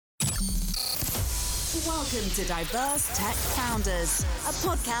Welcome to Diverse Tech Founders, a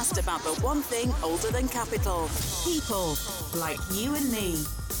podcast about the one thing older than capital, people like you and me.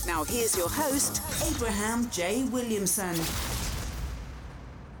 Now here's your host, Abraham J. Williamson.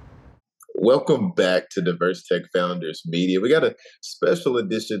 Welcome back to Diverse Tech Founders Media. We got a special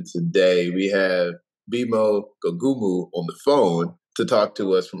edition today. We have Mbiyimoh Ghogomu on the phone to talk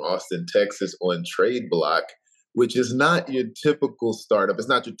to us from Austin, Texas on Tradeblock, which is not your typical startup. It's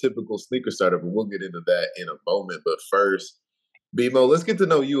not your typical sneaker startup, and we'll get into that in a moment. But first, Mbiyimoh, let's get to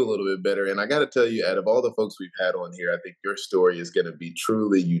know you a little bit better. And I got to tell you, out of all the folks we've had on here, I think your story is going to be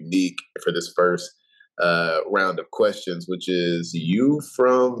truly unique for this first round of questions, which is you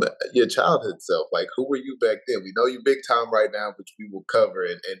from your childhood self. Like, who were you back then? We know you big time right now, which we will cover,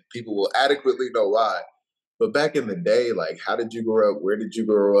 and people will adequately know why. But back in the day, like, how did you grow up? Where did you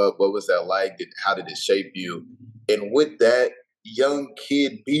grow up? What was that like? How did it shape you? And would that young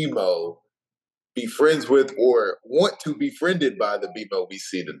kid Mbiyimoh be friends with or want to be friended by the Mbiyimoh we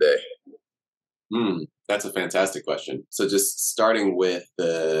see today? That's a fantastic question. So just starting with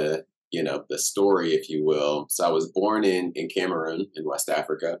the story, if you will. So I was born in Cameroon in West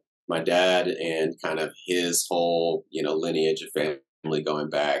Africa. My dad and kind of his whole, lineage of family going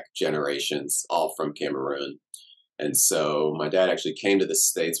back generations, all from Cameroon. And so my dad actually came to the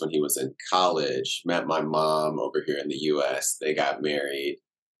States when he was in college, met my mom over here in the US. They got married,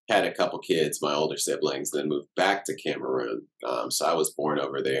 had a couple kids, my older siblings, then moved back to Cameroon. So I was born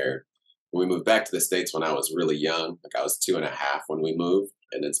over there. We moved back to the States when I was really young. Like I was 2.5 when we moved,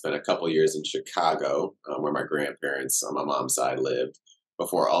 and then spent a couple years in Chicago, where my grandparents on my mom's side lived,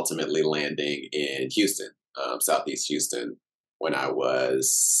 before ultimately landing in Houston, Southeast Houston, when I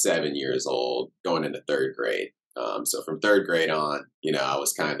was 7 years old, going into third grade. So from third grade on, I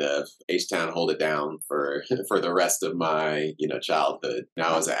was kind of H-Town, hold it down for the rest of my, childhood.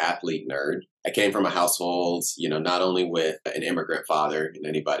 I was an athlete nerd. I came from a household, not only with an immigrant father, and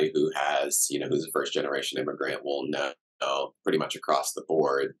anybody who has, who's a first generation immigrant will know pretty much across the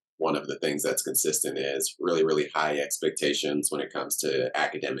board. One of the things that's consistent is really, really high expectations when it comes to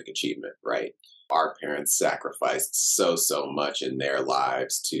academic achievement, right? Our parents sacrificed so much in their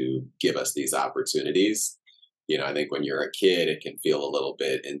lives to give us these opportunities. I think when you're a kid, it can feel a little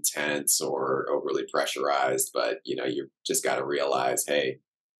bit intense or overly pressurized, but, you just got to realize, hey,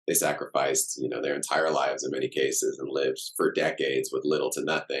 they sacrificed, their entire lives in many cases and lived for decades with little to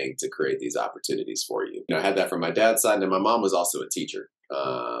nothing to create these opportunities for you. I had that from my dad's side, and my mom was also a teacher.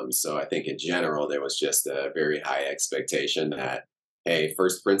 So I think in general, there was just a very high expectation that, hey,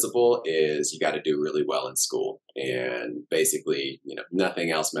 first principle is you got to do really well in school. And basically,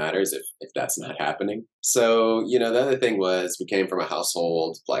 nothing else matters if that's not happening. So, the other thing was we came from a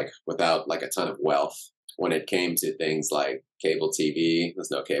household without a ton of wealth. When it came to things like cable TV,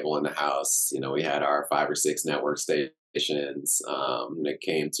 there's no cable in the house. We had our 5 or 6 network stations. When it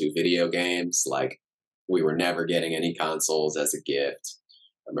came to video games, we were never getting any consoles as a gift.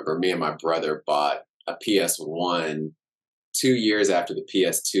 I remember me and my brother bought a PS1 2 years after the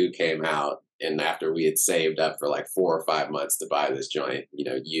PS2 came out, and after we had saved up for 4 or 5 months to buy this joint,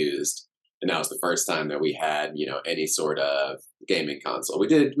 used. And that was the first time that we had, any sort of gaming console. We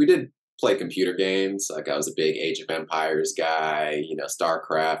did play computer games. I was a big Age of Empires guy,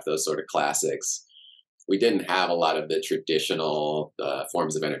 StarCraft, those sort of classics. We didn't have a lot of the traditional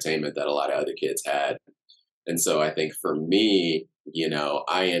forms of entertainment that a lot of other kids had. And so I think for me,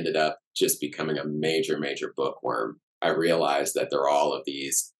 I ended up just becoming a major bookworm. I realized that there are all of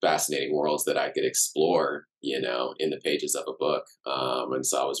these fascinating worlds that I could explore, in the pages of a book. And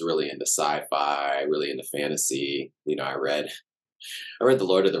so I was really into sci-fi, really into fantasy. I read the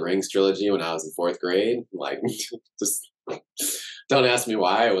Lord of the Rings trilogy when I was in 4th grade. Just don't ask me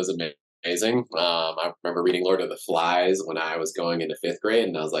why. It was amazing. I remember reading Lord of the Flies when I was going into 5th grade,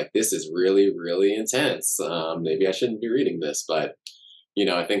 and I was like, this is really, really intense. Maybe I shouldn't be reading this, but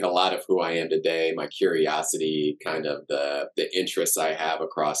I think a lot of who I am today, my curiosity, kind of the interests I have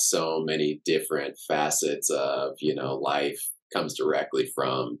across so many different facets of, life comes directly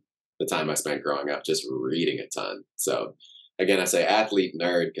from the time I spent growing up just reading a ton. So again, I say athlete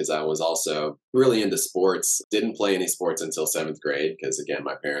nerd because I was also really into sports. Didn't play any sports until 7th grade because, again,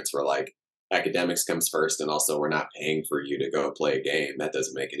 my parents were like, academics comes first, and also we're not paying for you to go play a game. That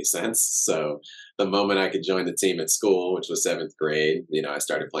doesn't make any sense. So the moment I could join the team at school, which was 7th grade, I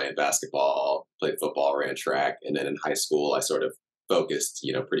started playing basketball, played football, ran track. And then in high school, I sort of focused,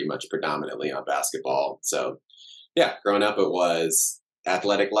 pretty much predominantly on basketball. So yeah, growing up, it was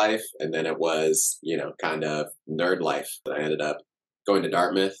athletic life. And then it was, kind of nerd life that I ended up going to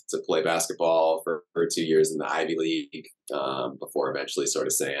Dartmouth to play basketball for 2 years in the Ivy League, before eventually sort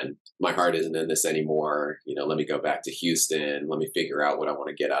of saying, my heart isn't in this anymore. Let me go back to Houston. Let me figure out what I want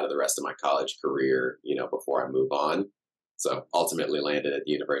to get out of the rest of my college career, before I move on. So ultimately landed at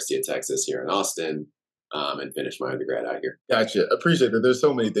the University of Texas here in Austin, and finished my undergrad out here. Gotcha. Appreciate that. There's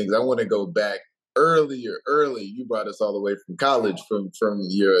so many things. I want to go back earlier. You brought us all the way from college, from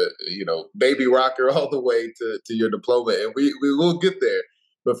your baby rocker all the way to your diploma, and we will get there.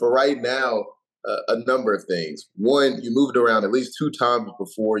 But for right now, a number of things. One, you moved around at least 2 times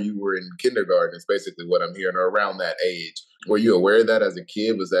before you were in kindergarten. Is basically what I'm hearing, or around that age. Were you aware of that as a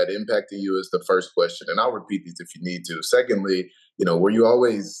kid? Was that impacting you? Is the first question, and I'll repeat these if you need to. Secondly, were you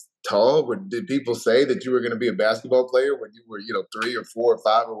always tall? Did people say that you were going to be a basketball player when you were, 3 or 4 or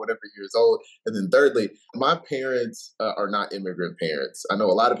 5 or whatever years old? And then thirdly, my parents are not immigrant parents. I know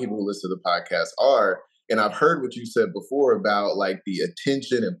a lot of people who listen to the podcast are, and I've heard what you said before about like the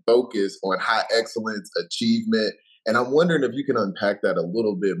attention and focus on high excellence, achievement. And I'm wondering if you can unpack that a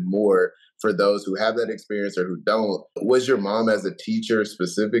little bit more for those who have that experience or who don't. Was your mom as a teacher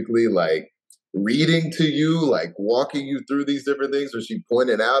specifically like reading to you, like walking you through these different things? Was she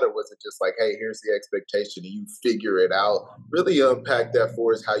pointing out, or was it just like, hey, here's the expectation and you figure it out? Really unpack that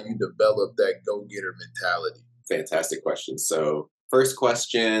for us, how you develop that go-getter mentality. Fantastic question. So first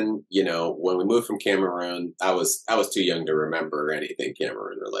question, when we moved from Cameroon, I was too young to remember anything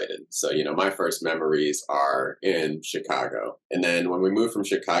Cameroon related. So, my first memories are in Chicago. And then when we moved from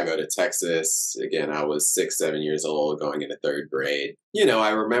Chicago to Texas, again, I was 6, 7 years old going into 3rd grade. I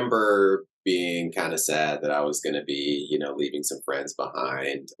remember being kind of sad that I was going to be, leaving some friends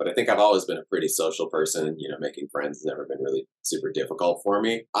behind. But I think I've always been a pretty social person. Making friends has never been really super difficult for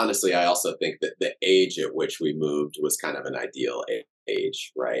me. Honestly, I also think that the age at which we moved was kind of an ideal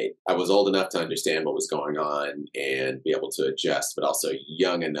age, right? I was old enough to understand what was going on and be able to adjust, but also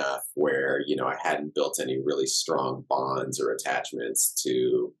young enough where, I hadn't built any really strong bonds or attachments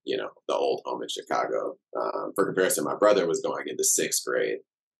to, the old home in Chicago. For comparison, my brother was going into 6th grade.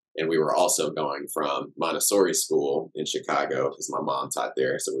 And we were also going from Montessori school in Chicago because my mom taught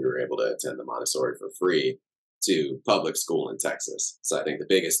there. So we were able to attend the Montessori for free, to public school in Texas. So I think the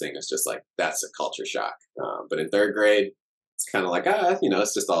biggest thing is just like, that's a culture shock. But in 3rd grade, it's kind of like,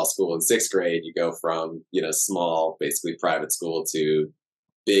 it's just all school. In 6th grade, you go from, small, basically private school to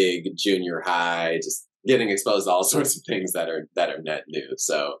big junior high, just getting exposed to all sorts of things that are net new.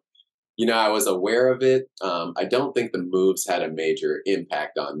 So I was aware of it. I don't think the moves had a major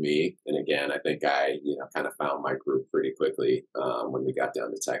impact on me. And again, I think I, kind of found my group pretty quickly when we got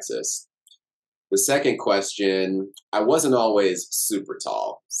down to Texas. The second question, I wasn't always super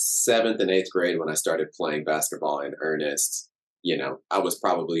tall. 7th and 8th grade, when I started playing basketball in earnest, I was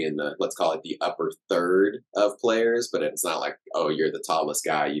probably in the, let's call it the upper third of players, but it's not like, oh, you're the tallest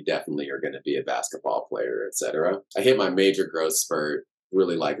guy, you definitely are going to be a basketball player, etc. I hit my major growth spurt.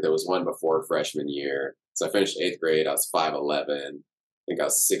 Really, like, there was one before freshman year. So I finished 8th grade. I was 5'11". I think I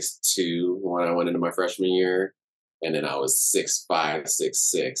was 6'2" when I went into my freshman year. And then I was 6'5",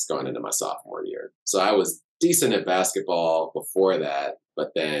 6'6" going into my sophomore year. So I was decent at basketball before that.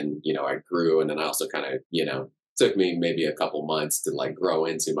 But then, I grew. And then I also kind of, took me maybe a couple months to like grow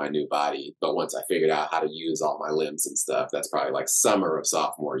into my new body. But once I figured out how to use all my limbs and stuff, that's probably like summer of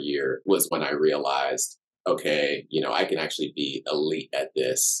sophomore year was when I realized, okay, I can actually be elite at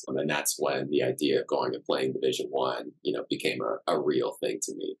this. And that's when the idea of going and playing Division I, became a real thing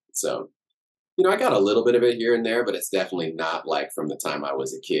to me. So, I got a little bit of it here and there, but it's definitely not like from the time I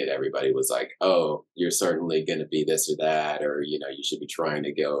was a kid, everybody was like, oh, you're certainly going to be this or that, or, you should be trying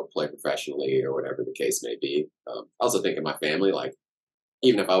to go play professionally or whatever the case may be. I also think of my family, like,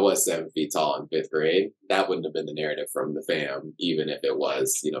 even if I was 7 feet tall in 5th grade, that wouldn't have been the narrative from the fam, even if it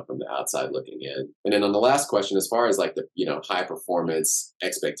was, from the outside looking in. And then on the last question, as far as like the, high performance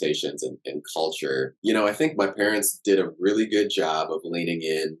expectations and culture, I think my parents did a really good job of leaning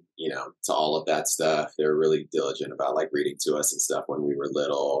in, to all of that stuff. They were really diligent about like reading to us and stuff when we were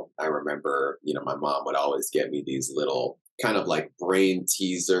little. I remember, my mom would always get me these little kind of like brain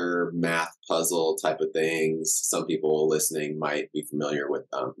teaser math puzzle type of things. Some people listening might be familiar with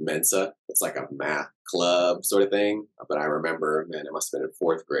Mensa. It's like a math club sort of thing. But I remember, man, it must have been in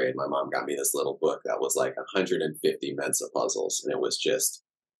 4th grade. My mom got me this little book that was like 150 Mensa puzzles. And it was just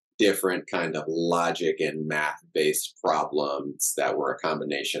different kind of logic and math-based problems that were a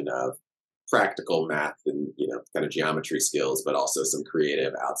combination of practical math and, kind of geometry skills, but also some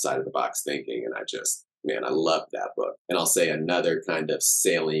creative outside of the box thinking. And I love that book. And I'll say another kind of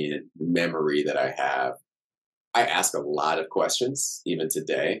salient memory that I have. I ask a lot of questions, even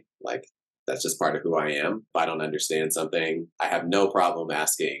today. Like, That's just part of who I am. If I don't understand something, I have no problem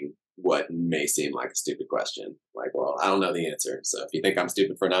asking what may seem like a stupid question. Like, well, I don't know the answer. So if you think I'm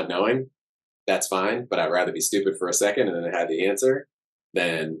stupid for not knowing, that's fine. But I'd rather be stupid for a second and then I had the answer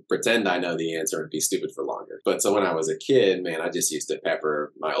than pretend I know the answer and be stupid for longer. But so when I was a kid, man, I just used to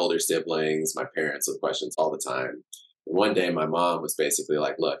pepper my older siblings, my parents with questions all the time. And one day my mom was basically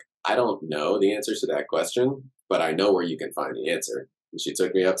like, look, I don't know the answer to that question, but I know where you can find the answer. And she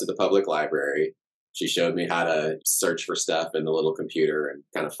took me up to the public library. She showed me how to search for stuff in the little computer and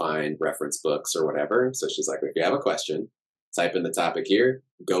kind of find reference books or whatever. So she's like, if you have a question, type in the topic here,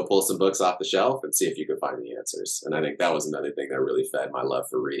 go pull some books off the shelf and see if you can find the answers. And I think that was another thing that really fed my love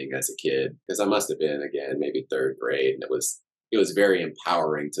for reading as a kid, because I must have been, again, maybe third grade. And it was very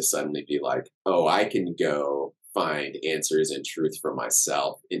empowering to suddenly be like, oh, I can go find answers and truth for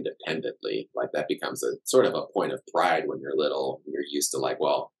myself independently. Like that becomes a sort of a point of pride when you're little. You're used to like,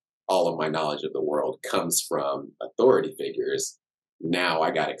 well, all of my knowledge of the world comes from authority figures. Now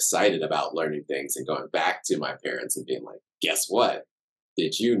I got excited about learning things and going back to my parents and being like, guess what?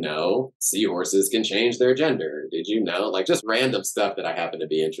 Did you know seahorses can change their gender? Did you know? Like just random stuff that I happen to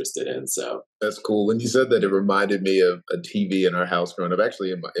be interested in. So That's cool. When you said that, it reminded me of a TV in our house growing up,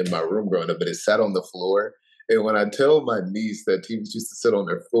 actually in my room growing up, but it sat on the floor. And when I tell my niece that TVs used to sit on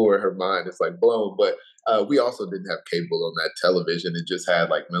their floor, her mind is like blown. But we also didn't have cable on that television. It just had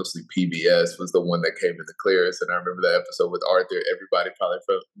like mostly PBS was the one that came in the clearest. And I remember that episode with Arthur. Everybody probably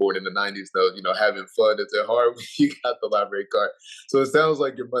from born in the 90s knows, having fun at their heart when you got the library card. So it sounds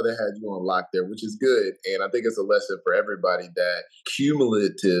like your mother had you on lock there, which is good. And I think it's a lesson for everybody that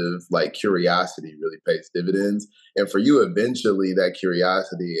cumulative like curiosity really pays dividends. And for you, eventually that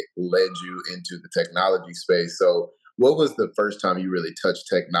curiosity led you into the technology space. So what was the first time you really touched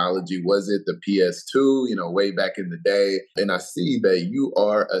technology? Was it the PS2, way back in the day? And I see that you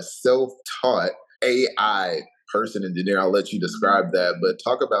are a self-taught AI person engineer. I'll let you describe that, but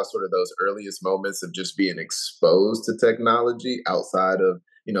talk about sort of those earliest moments of just being exposed to technology outside of,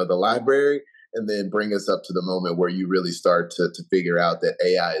 the library, and then bring us up to the moment where you really start to figure out that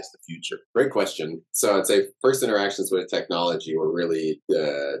AI is the future. great question. So I'd say first interactions with technology were really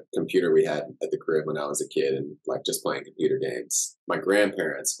the computer we had at the crib when I was a kid and like just playing computer games. My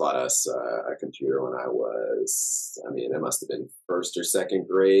grandparents bought us a computer when it must have been first or second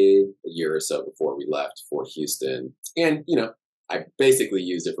grade, a year or so before we left for Houston. And, I basically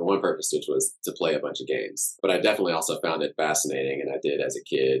used it for one purpose, which was to play a bunch of games. But I definitely also found it fascinating. And I did as a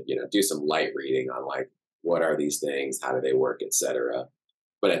kid, do some light reading on like, what are these things? How do they work, et cetera.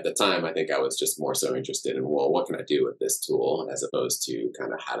 But at the time, I think I was just more so interested in, well, what can I do with this tool as opposed to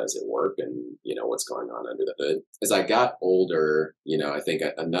kind of how does it work and, what's going on under the hood. As I got older, I think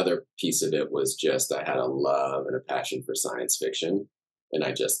another piece of it was just I had a love and a passion for science fiction. And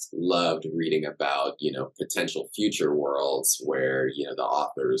I just loved reading about, potential future worlds where, the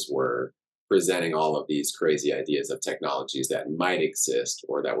authors were presenting all of these crazy ideas of technologies that might exist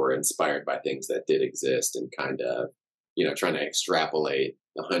or that were inspired by things that did exist and kind of, trying to extrapolate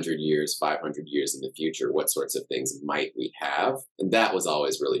 100 years, 500 years in the future, what sorts of things might we have? And that was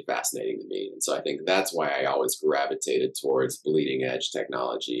always really fascinating to me. And so I think that's why I always gravitated towards bleeding edge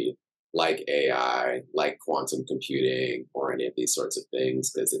technology like AI, like quantum computing, or any of these sorts of things,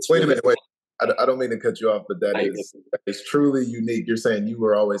 because it's Wait a minute, wait. I don't mean to cut you off, but that is truly unique. You're saying you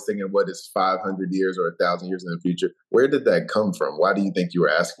were always thinking, what is 500 years or 1,000 years in the future? Where did that come from? Why do you think you were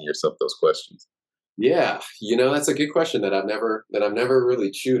asking yourself those questions? Yeah, that's a good question that I've never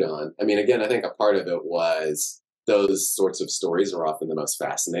really chewed on. I mean, again, I think a part of it was those sorts of stories are often the most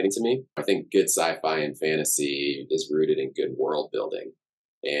fascinating to me. I think good sci-fi and fantasy is rooted in good world building.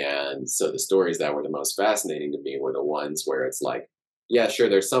 And so the stories that were the most fascinating to me were the ones where it's like, yeah, sure,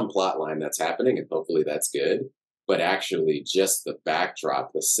 there's some plot line that's happening and hopefully that's good. But actually just the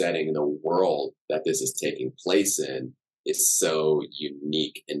backdrop, the setting, the world that this is taking place in is so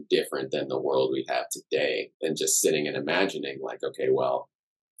unique and different than the world we have today. And just sitting and imagining like, okay, well,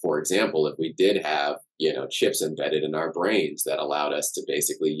 for example, if we did have, chips embedded in our brains that allowed us to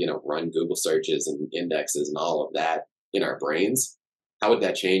basically, run Google searches and indexes and all of that in our brains, how would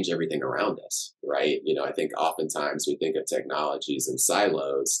that change everything around us, right? I think oftentimes we think of technologies in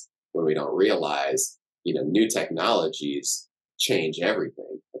silos when we don't realize, new technologies change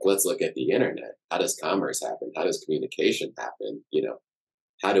everything. Like, let's look at the internet. How does commerce happen? How does communication happen?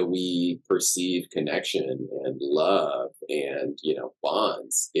 How do we perceive connection and love and,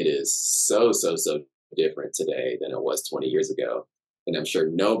 bonds? It is so, so, so different today than it was 20 years ago. And I'm sure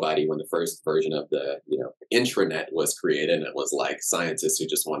nobody, when the first version of the, intranet was created, and it was like scientists who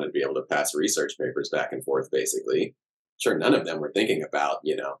just wanted to be able to pass research papers back and forth, basically, sure, none of them were thinking about,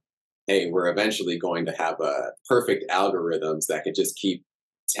 hey, we're eventually going to have a perfect algorithms that can just keep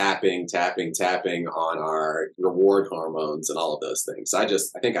tapping, tapping, tapping on our reward hormones and all of those things. I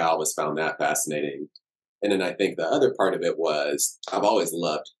think I always found that fascinating. And then I think the other part of it was I've always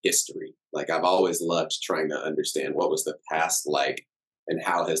loved history. Like I've always loved trying to understand what was the past like and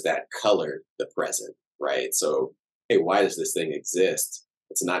how has that colored the present, right? So, hey, why does this thing exist?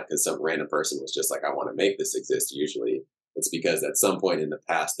 It's not because some random person was just like, I want to make this exist. Usually it's because at some point in the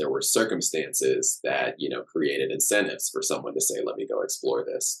past, there were circumstances that, created incentives for someone to say, let me go explore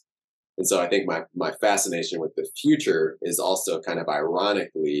this. And so I think my fascination with the future is also kind of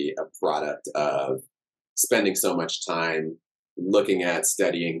ironically a product of spending so much time looking at,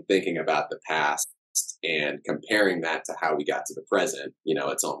 studying, thinking about the past and comparing that to how we got to the present.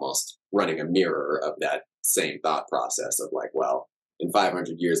 It's almost running a mirror of that same thought process of like, well, in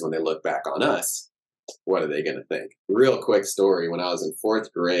 500 years, when they look back on us, what are they going to think? Real quick story. When I was in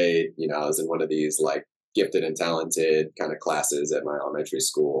fourth grade, I was in one of these like gifted and talented kind of classes at my elementary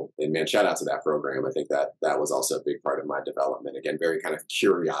school. And man, shout out to that program. I think that was also a big part of my development. Again, very kind of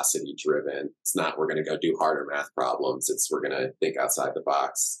curiosity driven. It's not, we're going to go do harder math problems. It's, we're going to think outside the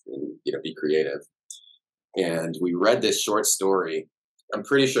box and, be creative. And we read this short story. I'm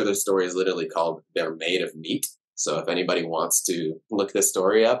pretty sure the story is literally called They're Made of Meat. So if anybody wants to look this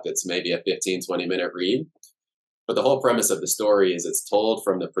story up, it's maybe a 15, 20-minute read. But the whole premise of the story is it's told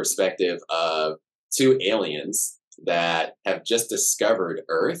from the perspective of two aliens that have just discovered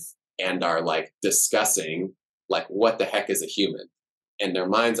Earth and are like discussing like what the heck is a human. And their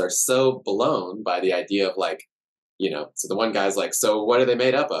minds are so blown by the idea of like, so the one guy's like, so what are they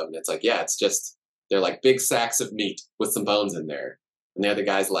made up of? And it's like, yeah, it's just, they're like big sacks of meat with some bones in there. And the other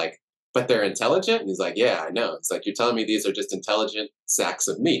guy's like, but they're intelligent? And he's like, yeah, I know. It's like, you're telling me these are just intelligent sacks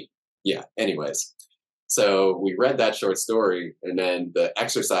of meat. Yeah, anyways. So we read that short story, and then the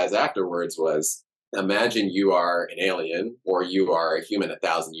exercise afterwards was, imagine you are an alien or you are a human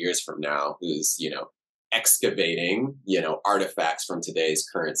 1,000 years from now who's, excavating, artifacts from today's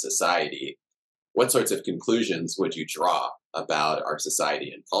current society. What sorts of conclusions would you draw about our society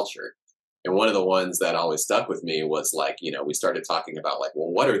and culture? And one of the ones that always stuck with me was like, we started talking about like,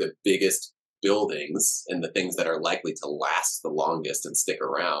 well, what are the biggest buildings and the things that are likely to last the longest and stick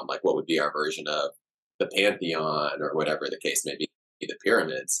around? Like what would be our version of the Pantheon or whatever the case may be, the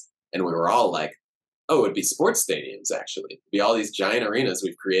pyramids. And we were all like, oh, it'd be sports stadiums, actually. It'd be all these giant arenas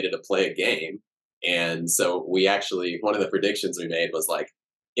we've created to play a game. And so we actually, one of the predictions we made was like,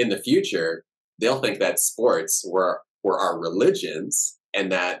 in the future, they'll think that sports were our religions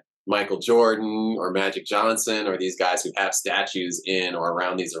and that Michael Jordan or Magic Johnson or these guys who have statues in or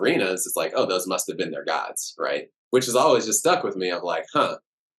around these arenas, it's like, oh, those must have been their gods, right? Which has always just stuck with me of like, huh.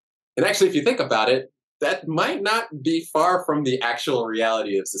 And actually, if you think about it, that might not be far from the actual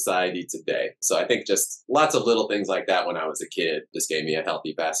reality of society today. So I think just lots of little things like that when I was a kid just gave me a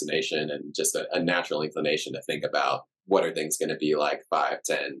healthy fascination and just a natural inclination to think about what are things going to be like 5,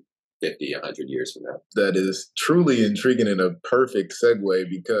 10, 50, 100 years from now. That is truly intriguing and a perfect segue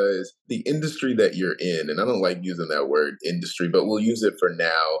because the industry that you're in, and I don't like using that word industry, but we'll use it for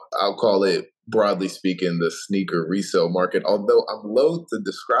now. I'll call it, broadly speaking, the sneaker resale market, although I'm loath to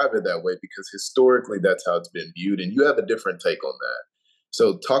describe it that way because historically that's how it's been viewed. And you have a different take on that.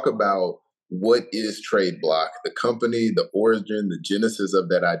 So talk about what is Tradeblock, the company, the origin, the genesis of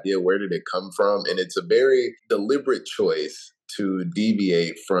that idea, where did it come from? And it's a very deliberate choice to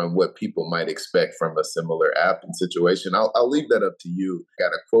deviate from what people might expect from a similar app and situation. I'll leave that up to you. Got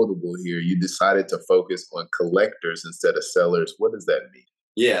a quotable here. You decided to focus on collectors instead of sellers. What does that mean?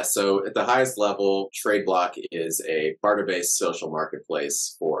 Yeah, so at the highest level, Tradeblock is a barter-based social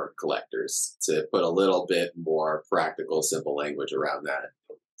marketplace for collectors. To put a little bit more practical, simple language around that,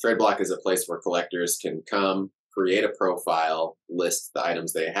 Tradeblock is a place where collectors can come, create a profile, list the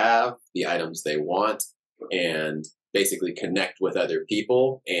items they have, the items they want, and basically connect with other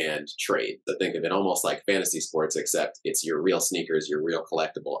people and trade. So think of it almost like fantasy sports, except it's your real sneakers, your real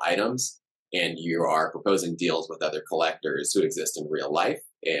collectible items, and you are proposing deals with other collectors who exist in real life.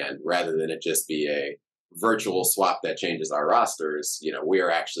 And rather than it just be a virtual swap that changes our rosters, we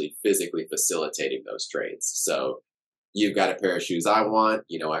are actually physically facilitating those trades. So you've got a pair of shoes I want,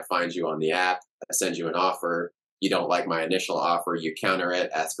 I find you on the app, I send you an offer. You don't like my initial offer, you counter it,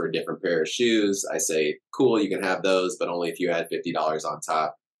 ask for a different pair of shoes. I say, cool, you can have those, but only if you add $50 on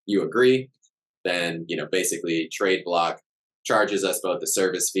top. You agree, then, basically Tradeblock charges us both the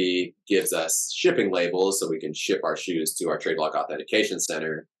service fee, gives us shipping labels so we can ship our shoes to our Tradeblock Authentication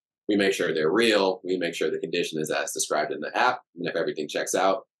Center. We make sure they're real. We make sure the condition is as described in the app. And if everything checks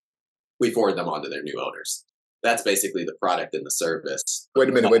out, we forward them on to their new owners. That's basically the product and the service. Wait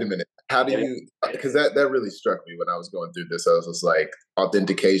a minute. How do you, because that really struck me when I was going through this. I was just like,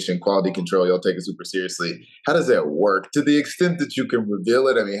 authentication, quality control, y'all take it super seriously. How does that work? To the extent that you can reveal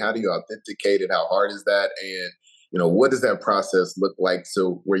it, I mean, how do you authenticate it? How hard is that? And, what does that process look like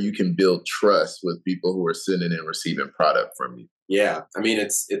so where you can build trust with people who are sending and receiving product from you? Yeah. I mean,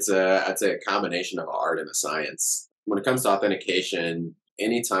 I'd say a combination of art and a science. When it comes to authentication,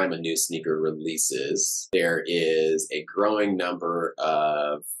 anytime a new sneaker releases, there is a growing number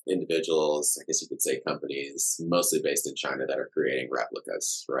of individuals, I guess you could say companies, mostly based in China, that are creating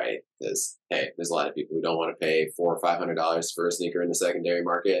replicas, right? Because, hey, there's a lot of people who don't want to pay $400 or $500 for a sneaker in the secondary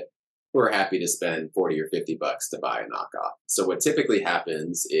market, who are happy to spend 40 or $50 to buy a knockoff. So what typically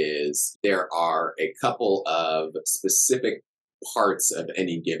happens is there are a couple of specific parts of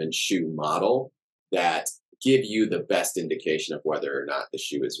any given shoe model that give you the best indication of whether or not the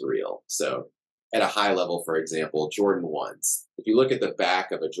shoe is real. So at a high level, for example, Jordan 1s. If you look at the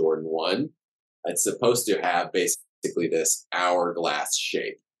back of a Jordan 1, it's supposed to have basically this hourglass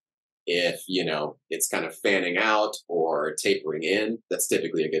shape. If, it's kind of fanning out or tapering in, that's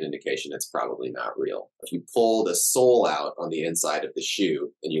typically a good indication it's probably not real. If you pull the sole out on the inside of the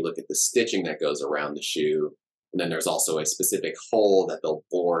shoe and you look at the stitching that goes around the shoe, and then there's also a specific hole that they'll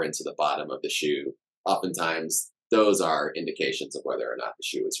bore into the bottom of the shoe, oftentimes those are indications of whether or not the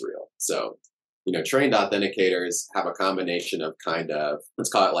shoe is real. So, trained authenticators have a combination of kind of,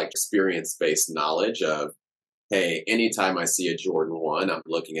 let's call it like experience-based knowledge of, hey, anytime I see a Jordan 1, I'm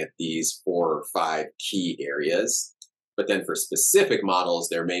looking at these 4 or 5 key areas. But then for specific models,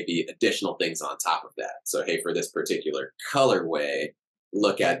 there may be additional things on top of that. So, hey, for this particular colorway,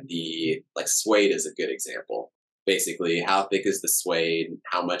 look at like suede is a good example. Basically, how thick is the suede?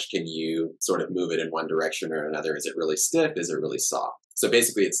 How much can you sort of move it in one direction or another? Is it really stiff? Is it really soft? So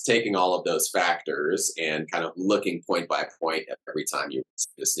basically, it's taking all of those factors and kind of looking point by point every time you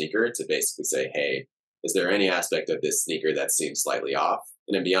receive the sneaker to basically say, hey, is there any aspect of this sneaker that seems slightly off?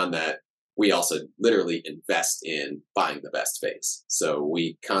 And then beyond that, we also literally invest in buying the best fakes. So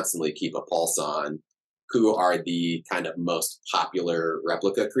we constantly keep a pulse on who are the kind of most popular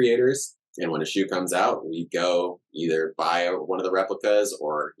replica creators. And when a shoe comes out, we go either buy one of the replicas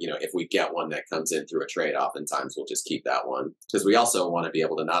or, if we get one that comes in through a trade, oftentimes we'll just keep that one. Because we also want to be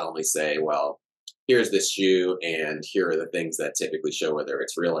able to not only say, well, here's this shoe and here are the things that typically show whether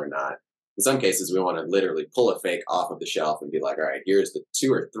it's real or not. In some cases, we want to literally pull a fake off of the shelf and be like, all right, here's the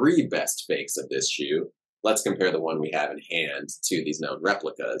 2 or 3 best fakes of this shoe. Let's compare the one we have in hand to these known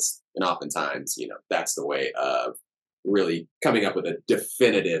replicas. And oftentimes, that's the way of really coming up with a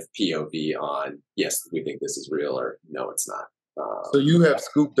definitive POV on, yes, we think this is real, or no, it's not. So you have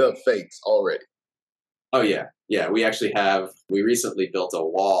scooped up fakes already? Oh, yeah. Yeah, we recently built a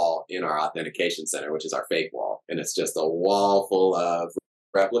wall in our authentication center, which is our fake wall. And it's just a wall full of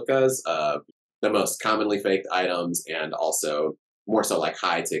replicas of the most commonly faked items and also more so like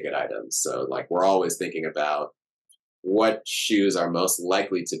high ticket items. So like we're always thinking about what shoes are most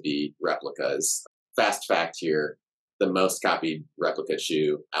likely to be replicas. Fast fact here, the most copied replica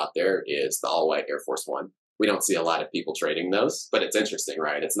shoe out there is the all-white Air Force One. We don't see a lot of people trading those, but it's interesting,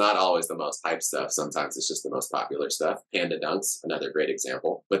 right? It's not always the most hype stuff. Sometimes it's just the most popular stuff. Panda Dunks, another great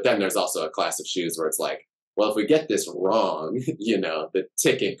example. But then there's also a class of shoes where it's like, well, if we get this wrong, the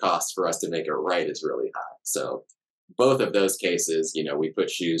ticket cost for us to make it right is really high. So both of those cases, we put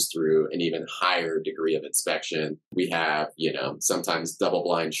shoes through an even higher degree of inspection. We have, sometimes double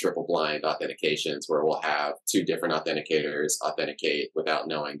blind, triple blind authentications where we'll have 2 different authenticators authenticate without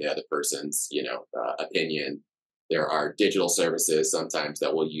knowing the other person's, opinion. There are digital services sometimes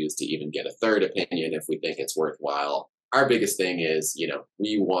that we'll use to even get a third opinion if we think it's worthwhile. Our biggest thing is,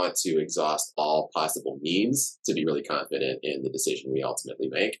 we want to exhaust all possible means to be really confident in the decision we ultimately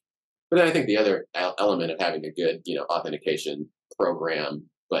make. But then I think the other element of having a good, authentication program,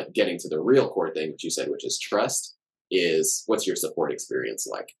 but getting to the real core thing, which you said, which is trust, is what's your support experience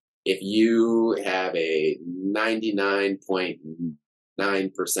like? If you have a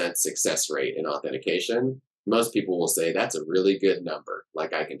 99.9% success rate in authentication, most people will say that's a really good number.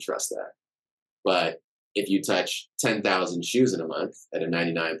 Like I can trust that. But if you touch 10,000 shoes in a month at a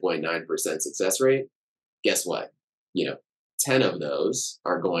 99.9% success rate, guess what? 10 of those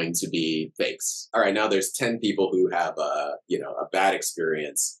are going to be fakes. All right, now there's 10 people who have a bad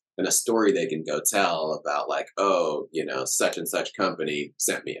experience and a story they can go tell about like, oh, such and such company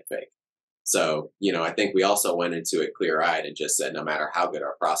sent me a fake. So, I think we also went into it clear-eyed and just said, no matter how good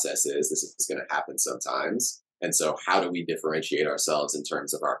our process is, this is going to happen sometimes. And so how do we differentiate ourselves in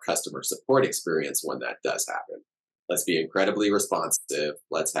terms of our customer support experience when that does happen? Let's be incredibly responsive.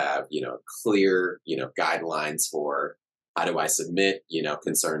 Let's have, clear, guidelines for how do I submit,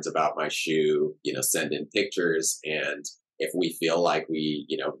 concerns about my shoe, send in pictures. And if we feel like we,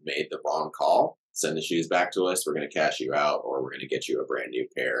 made the wrong call, send the shoes back to us. We're going to cash you out, or we're going to get you a brand new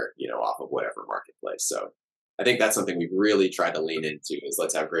pair, off of whatever marketplace. So I think that's something we've really tried to lean into is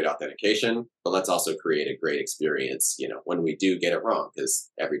let's have great authentication, but let's also create a great experience, when we do get it wrong, because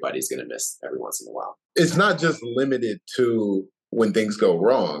everybody's going to miss every once in a while. It's not just limited to when things go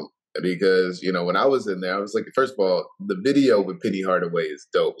wrong. Because, when I was in there, I was like, first of all, the video with Penny Hardaway is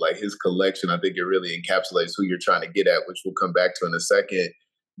dope. Like his collection, I think it really encapsulates who you're trying to get at, which we'll come back to in a second.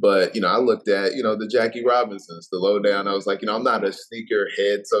 But, I looked at, the Jackie Robinsons, the lowdown. I was like, I'm not a sneaker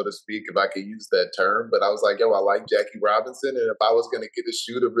head, so to speak, if I could use that term. But I was like, I like Jackie Robinson. And if I was going to get a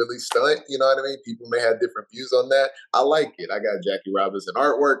shoe to really stunt, you know what I mean? People may have different views on that. I like it. I got Jackie Robinson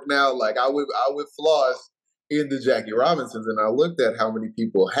artwork now. Like I would floss in the Jackie Robinsons, and I looked at how many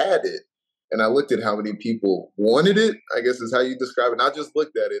people had it, and I looked at how many people wanted it, I guess is how you describe it. And I just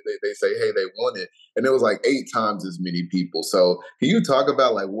looked at it. They say, hey, they want it. And it was like 8 times as many people. So can you talk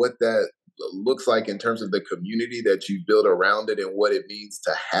about like what that looks like in terms of the community that you build around it and what it means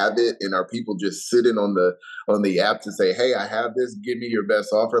to have it? And are people just sitting on the app to say, hey, I have this, give me your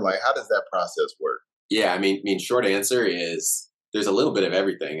best offer? Like, how does that process work? Yeah, I mean, short answer is there's a little bit of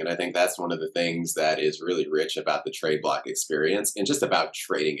everything. And I think that's one of the things that is really rich about the Tradeblock experience and just about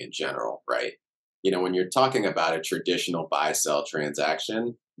trading in general, right? When you're talking about a traditional buy-sell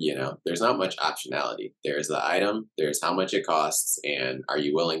transaction, there's not much optionality. There's the item, there's how much it costs, and are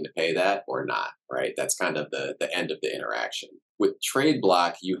you willing to pay that or not, right? That's kind of the end of the interaction. With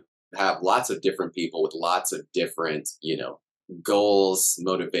Tradeblock, you have lots of different people with lots of different, goals,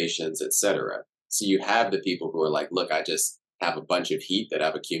 motivations, etc. So you have the people who are like, look, I just have a bunch of heat that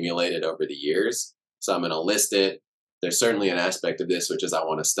I've accumulated over the years. So I'm going to list it. There's certainly an aspect of this, which is I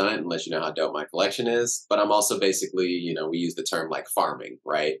want to stunt and let you know how dope my collection is. But I'm also basically, we use the term like farming,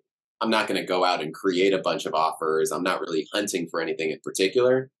 right? I'm not going to go out and create a bunch of offers. I'm not really hunting for anything in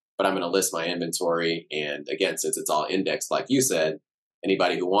particular, but I'm going to list my inventory. And again, since it's all indexed, like you said,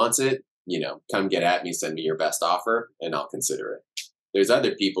 anybody who wants it, come get at me, send me your best offer, and I'll consider it. There's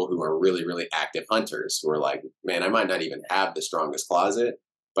other people who are really, really active hunters who are like, man, I might not even have the strongest closet,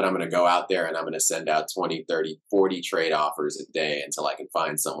 but I'm going to go out there and I'm going to send out 20, 30, 40 trade offers a day until I can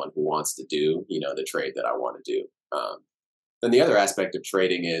find someone who wants to do, the trade that I want to do. Then the other aspect of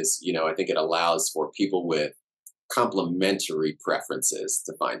trading is, I think it allows for people with complementary preferences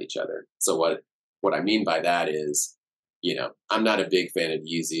to find each other. So what I mean by that is, I'm not a big fan of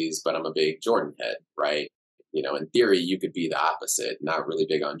Yeezys, but I'm a big Jordan head, right? In theory, you could be the opposite, not really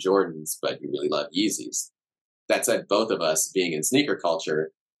big on Jordans, but you really love Yeezys. That said, both of us being in sneaker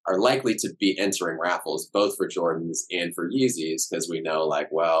culture are likely to be entering raffles, both for Jordans and for Yeezys, because we know like,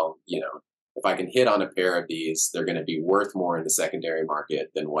 well, if I can hit on a pair of these, they're going to be worth more in the secondary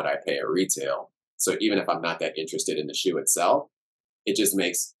market than what I pay at retail. So even if I'm not that interested in the shoe itself, it just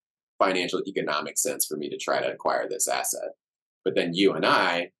makes financial economic sense for me to try to acquire this asset. But then you and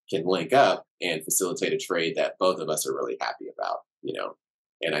I can link up and facilitate a trade that both of us are really happy about,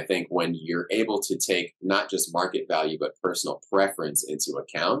 And I think when you're able to take not just market value, but personal preference into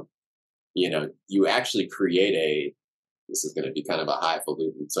account, you actually create this is going to be kind of a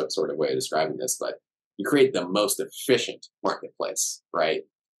highfalutin sort of way of describing this, but you create the most efficient marketplace, right?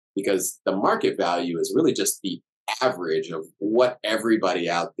 Because the market value is really just the average of what everybody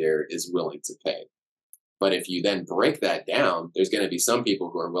out there is willing to pay. But if you then break that down, there's going to be some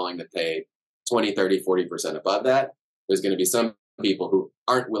people who are willing to pay 20, 30, 40% above that. There's going to be some people who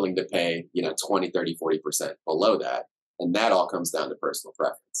aren't willing to pay, 20, 30, 40% below that. And that all comes down to personal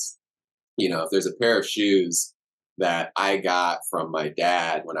preference. If there's a pair of shoes that I got from my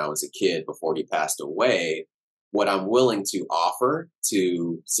dad when I was a kid before he passed away, what I'm willing to offer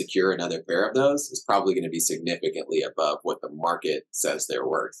to secure another pair of those is probably going to be significantly above what the market says they're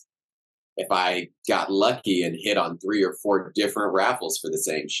worth. If I got lucky and hit on 3 or 4 different raffles for the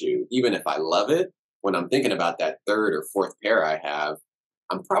same shoe, even if I love it, when I'm thinking about that 3rd or 4th pair I have,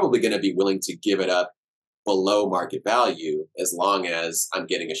 I'm probably going to be willing to give it up below market value as long as I'm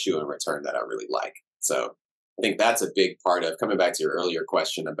getting a shoe in return that I really like. So I think that's a big part of coming back to your earlier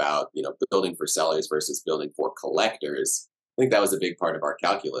question about, building for sellers versus building for collectors. I think that was a big part of our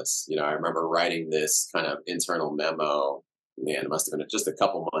calculus. I remember writing this kind of internal memo. Man, it must have been just a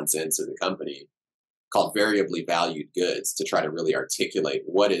couple months into the company, called Variably Valued Goods, to try to really articulate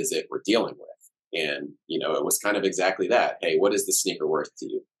what is it we're dealing with. And, it was kind of exactly that. Hey, what is the sneaker worth to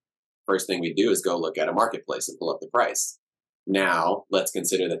you? First thing we do is go look at a marketplace and pull up the price. Now, let's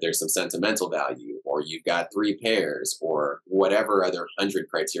consider that there's some sentimental value, or you've got three pairs, or whatever other 100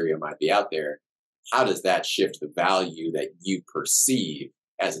 criteria might be out there. How does that shift the value that you perceive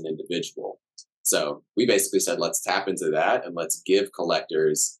as an individual? So we basically said, let's tap into that and let's give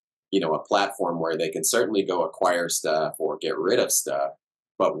collectors, a platform where they can certainly go acquire stuff or get rid of stuff,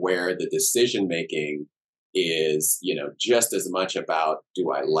 but where the decision making is, just as much about,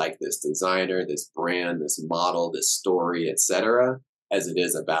 do I like this designer, this brand, this model, this story, etc., as it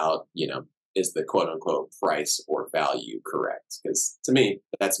is about, is the quote unquote price or value correct? Because to me,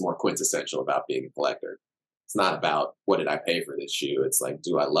 that's more quintessential about being a collector. It's not about what did I pay for this shoe. It's like,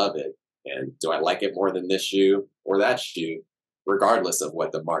 do I love it? And do I like it more than this shoe or that shoe, regardless of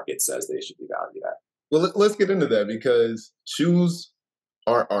what the market says they should be valued at? Well, let's get into that because shoes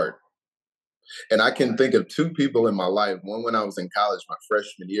are art. And I can think of two people in my life. One when I was in college, my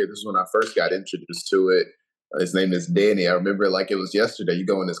freshman year. This is when I first got introduced to it. His name is Danny. I remember it like it was yesterday. You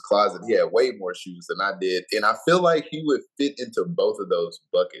go in his closet, he had way more shoes than I did. And I feel like he would fit into both of those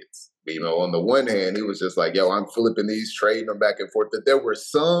buckets. On the one hand, he was just like, yo, I'm flipping these, trading them back and forth. That there were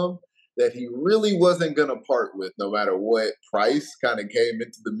some that he really wasn't going to part with no matter what price kind of came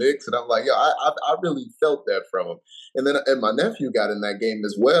into the mix. And I'm like, yo, I really felt that from him. And my nephew got in that game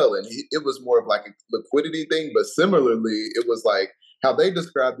as well. And it was more of like a liquidity thing. But similarly, it was like how they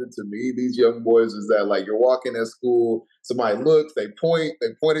described it to me, these young boys, is that like you're walking at school, somebody looks, they point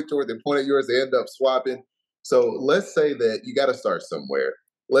it toward, they point at yours, they end up swapping. So let's say that you got to start somewhere.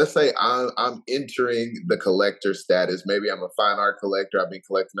 Let's say I'm entering the collector status. Maybe I'm a fine art collector. I've been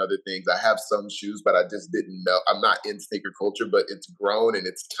collecting other things. I have some shoes, but I just didn't know. I'm not in sneaker culture, but it's grown and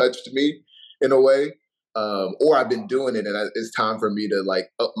it's touched me in a way. Or I've been doing it, and it's time for me to like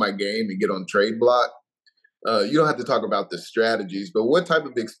up my game and get on Tradeblock. You don't have to talk about the strategies, but what type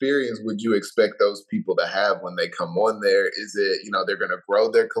of experience would you expect those people to have when they come on there? Is it, they're going to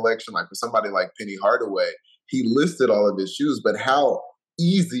grow their collection? Like for somebody like Penny Hardaway, he listed all of his shoes, but how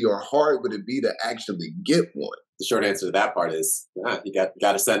easy or hard would it be to actually get one? The short answer to that part is you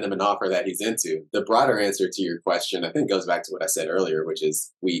got to send him an offer that he's into. The broader answer to your question, I think, goes back to what I said earlier, which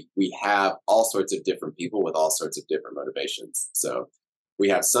is we have all sorts of different people with all sorts of different motivations. So we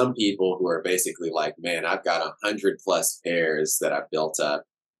have some people who are basically like, man, I've got 100 plus pairs that I've built up.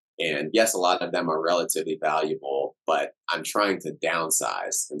 And yes, a lot of them are relatively valuable, but I'm trying to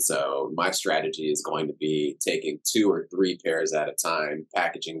downsize. And so my strategy is going to be taking 2 or 3 pairs at a time,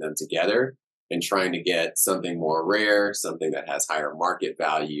 packaging them together and trying to get something more rare, something that has higher market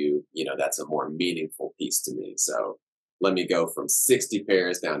value, that's a more meaningful piece to me. So let me go from 60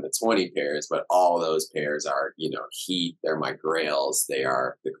 pairs down to 20 pairs, but all those pairs are, heat, they're my grails, they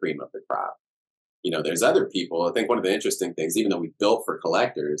are the cream of the crop. There's other people. I think one of the interesting things, even though we built for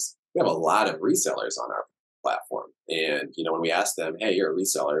collectors, we have a lot of resellers on our platform. And, when we ask them, hey, you're a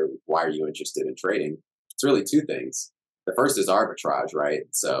reseller, why are you interested in trading? It's really 2 things. The first is arbitrage, right?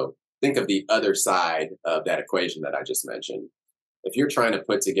 So think of the other side of that equation that I just mentioned. If you're trying to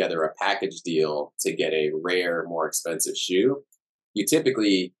put together a package deal to get a rare, more expensive shoe, you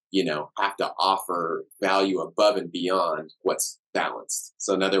typically, have to offer value above and beyond what's balanced.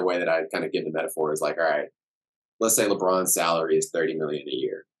 So another way that I kind of give the metaphor is like, all right, let's say LeBron's salary is $30 million a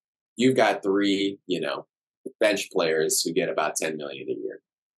year. You've got 3, bench players who get about $10 million a year.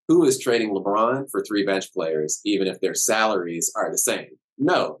 Who is trading LeBron for 3 bench players, even if their salaries are the same?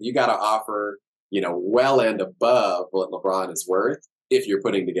 No, you got to offer, well and above what LeBron is worth if you're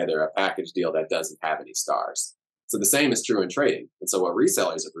putting together a package deal that doesn't have any stars. So the same is true in trading. And so what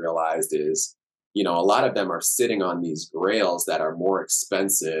resellers have realized is, a lot of them are sitting on these grails that are more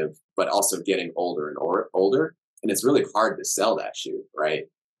expensive, but also getting older and older. And it's really hard to sell that shoe, right?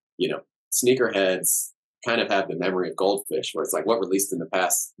 Sneakerheads kind of have the memory of goldfish, where it's like what released in the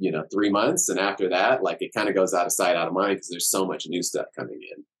past, 3 months. And after that, like it kind of goes out of sight, out of mind because there's so much new stuff coming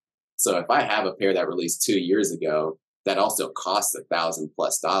in. So if I have a pair that released 2 years ago that also costs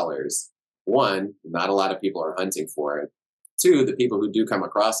 $1,000+, 1, not a lot of people are hunting for it. 2, the people who do come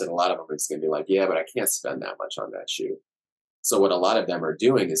across it, a lot of them are just going to be like, yeah, but I can't spend that much on that shoe. So what a lot of them are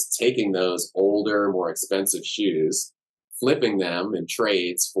doing is taking those older, more expensive shoes, flipping them in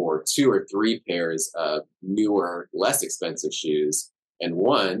trades for 2 or 3 pairs of newer, less expensive shoes, and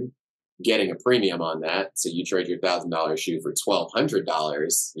 1, getting a premium on that. So you trade your $1,000 shoe for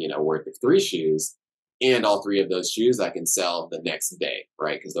 $1,200, worth of 3 shoes. And all 3 of those shoes I can sell the next day,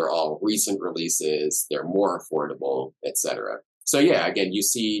 right? Because they're all recent releases, they're more affordable, etc. So yeah, again, you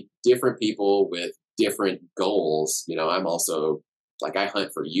see different people with different goals. I'm also like, I hunt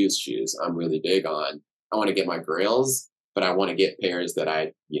for used shoes. I'm really big on, I want to get my grails, but I want to get pairs that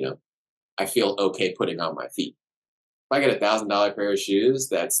I feel okay putting on my feet. I get $1,000 pair of shoes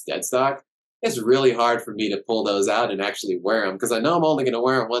that's dead stock, it's really hard for me to pull those out and actually wear them because I know I'm only going to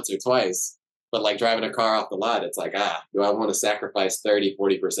wear them once or twice. But like driving a car off the lot, it's like, do I want to sacrifice 30,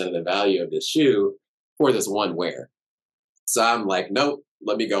 40% of the value of this shoe for this one wear? So I'm like, nope,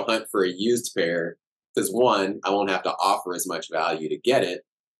 let me go hunt for a used pair because one, I won't have to offer as much value to get it.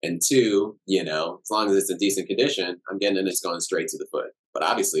 And two, as long as it's in decent condition, I'm getting it, it's going straight to the foot. But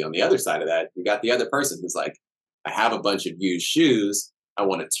obviously on the other side of that, you got the other person who's like, I have a bunch of used shoes. I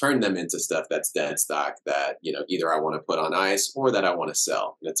want to turn them into stuff that's dead stock that, either I want to put on ice or that I want to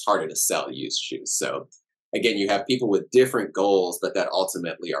sell. And it's harder to sell used shoes. So again, you have people with different goals, but that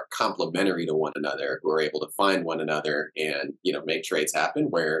ultimately are complementary to one another, who are able to find one another and, make trades happen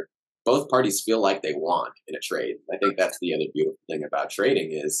where both parties feel like they won in a trade. I think that's the other beautiful thing about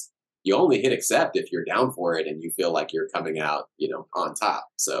trading is you only hit accept if you're down for it and you feel like you're coming out, on top.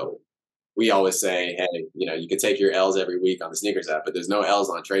 So we always say, hey, you can take your L's every week on the sneakers app, but there's no L's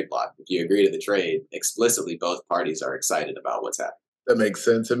on Tradeblock. If you agree to the trade, explicitly both parties are excited about what's happening. That makes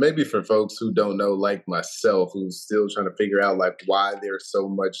sense. And maybe for folks who don't know, like myself, who's still trying to figure out like why there's so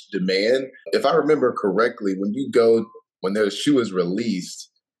much demand. If I remember correctly, when their shoe is released,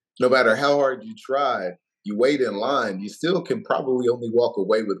 no matter how hard you try, you wait in line, you still can probably only walk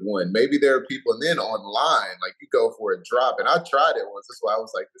away with one. Maybe there are people, and then online, like you go for a drop. And I tried it once. That's why I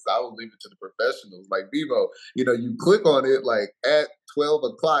was like, I will leave it to the professionals. Like Mbiyimoh, you click on it like at 12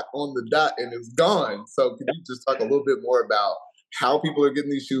 o'clock on the dot and it's gone. So can you just talk a little bit more about how people are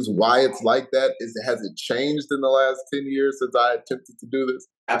getting these shoes, why it's like that? Has it changed in the last 10 years since I attempted to do this?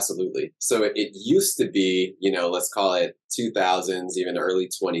 Absolutely. So it used to be, let's call it 2000s, even early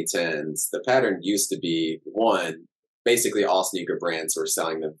 2010s. The pattern used to be one, basically all sneaker brands were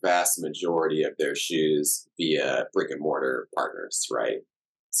selling the vast majority of their shoes via brick and mortar partners, right?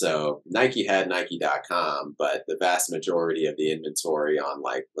 So Nike had Nike.com, but the vast majority of the inventory on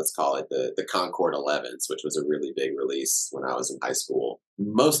let's call it the Concord 11s, which was a really big release when I was in high school,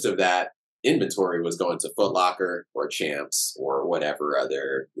 most of that inventory was going to Foot Locker or Champs or whatever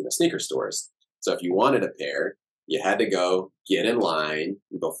other sneaker stores. So if you wanted a pair, you had to go get in line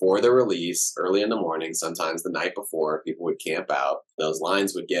before the release early in the morning, sometimes the night before. People would camp out. Those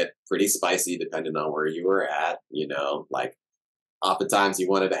lines would get pretty spicy depending on where you were at, oftentimes you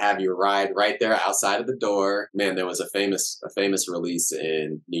wanted to have your ride right there outside of the door. Man, there was a famous release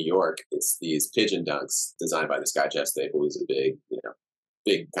in New York. It's these pigeon dunks designed by this guy, Jeff Staple, who's a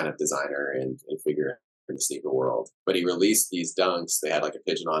big kind of designer and figure in the sneaker world. But he released these dunks. They had like a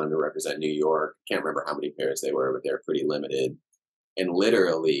pigeon on them to represent New York. Can't remember how many pairs they were, but they're pretty limited. And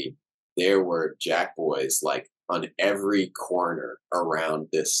literally there were Jack Boys like on every corner around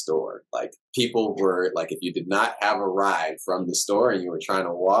this store. Like people were like, if you did not have a ride from the store and you were trying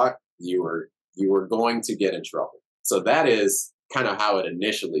to walk, you were going to get in trouble. So that is kind of how it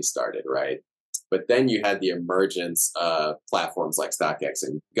initially started, right? But then you had the emergence of platforms like StockX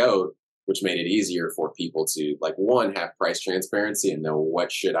and GOAT, which made it easier for people to one, have price transparency and know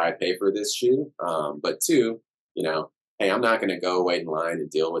what should I pay for this shoe. But two, hey, I'm not going to go wait in line and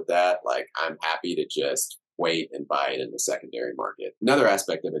deal with that. Like I'm happy to just wait and buy it in the secondary market. Another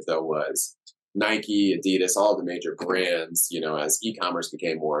aspect of it though was Nike, Adidas, all the major brands, as e-commerce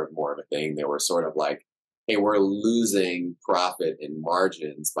became more and more of a thing, they were sort of like, hey, we're losing profit and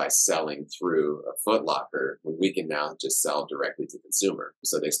margins by selling through a Foot Locker when we can now just sell directly to consumer.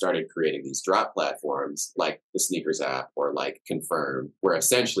 So they started creating these drop platforms like the sneakers app or like Confirm, where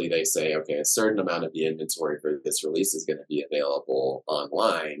essentially they say, okay, a certain amount of the inventory for this release is going to be available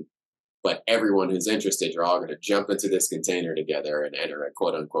online. But everyone who's interested, you're all going to jump into this container together and enter a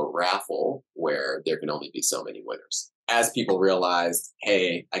quote unquote raffle where there can only be so many winners. As people realized,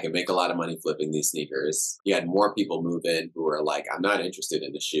 hey, I can make a lot of money flipping these sneakers, you had more people move in who were like, I'm not interested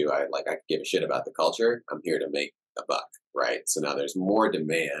in the shoe. I could give a shit about the culture. I'm here to make a buck, right? So now there's more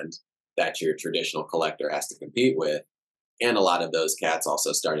demand that your traditional collector has to compete with. And a lot of those cats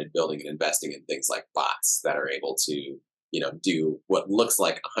also started building and investing in things like bots that are able to do what looks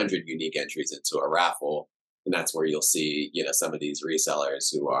like 100 unique entries into a raffle. And that's where you'll see, some of these resellers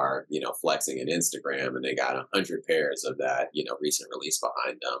who are, flexing in Instagram and they got 100 pairs of that, recent release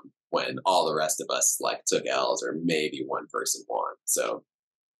behind them when all the rest of us took L's or maybe one person won. So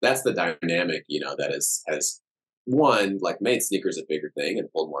that's the dynamic, that has one, made sneakers a bigger thing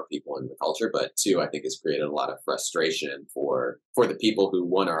and pulled more people into the culture. But two, I think has created a lot of frustration for the people who,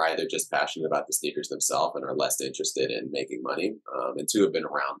 one, are either just passionate about the sneakers themselves and are less interested in making money, and two, have been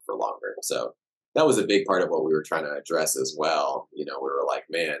around for longer. So that was a big part of what we were trying to address as well. We were like,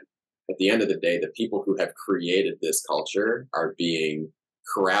 man, at the end of the day, the people who have created this culture are being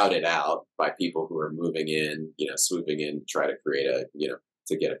crowded out by people who are moving in, swooping in, to try to create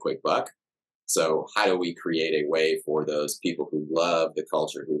to get a quick buck. So how do we create a way for those people who love the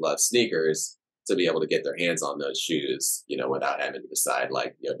culture, who love sneakers, to be able to get their hands on those shoes, without having to decide,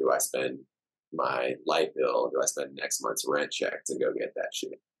 like, do I spend my light bill? Do I spend next month's rent check to go get that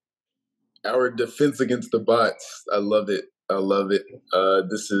shoe? Our defense against the bots. I love it. I love it.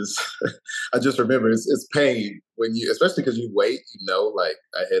 This is, I just remember it's pain when you, especially because you wait, like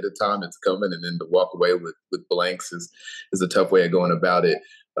ahead of time it's coming, and then to walk away with blanks is a tough way of going about it.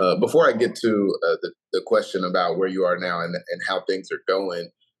 Before I get to the question about where you are now and how things are going,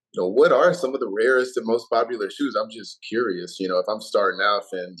 what are some of the rarest and most popular shoes? I'm just curious. If I'm starting out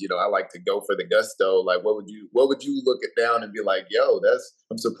and I like to go for the gusto, like what would you look it down and be like, yo,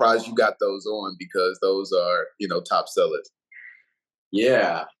 I'm surprised you got those on, because those are top sellers.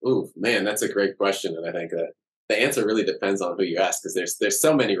 Yeah. Ooh, man, that's a great question, and I think that the answer really depends on who you ask, because there's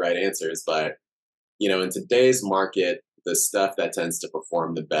so many right answers. But in today's market, the stuff that tends to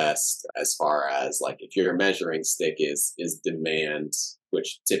perform the best, as far as like if you're measuring stick, is demand,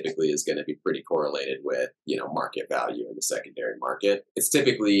 which typically is going to be pretty correlated with market value in the secondary market. It's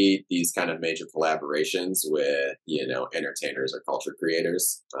typically these kind of major collaborations with entertainers or culture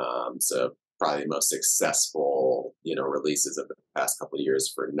creators. So probably the most successful releases of the past couple of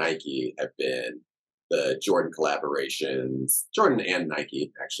years for Nike have been the Jordan collaborations, Jordan and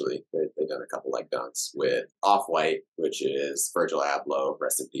Nike, actually. They've done a couple like dunks with Off-White, which is Virgil Abloh,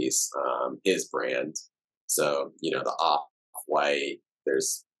 rest in peace, his brand. So, the Off-White,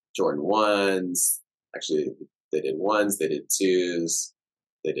 there's Jordan 1s. Actually, they did 1s, they did 2s,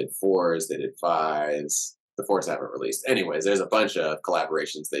 they did 4s, they did 5s. The 4s haven't released. Anyways, there's a bunch of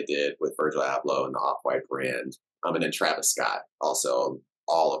collaborations they did with Virgil Abloh and the Off-White brand. And then Travis Scott also,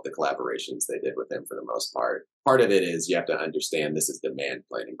 all of the collaborations they did with him for the most part. Part of it is you have to understand this is demand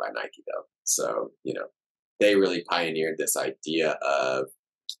planning by Nike, though. So, they really pioneered this idea of,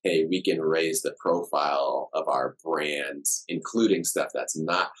 hey, we can raise the profile of our brands, including stuff that's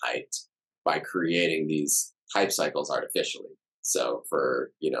not hyped, by creating these hype cycles artificially. So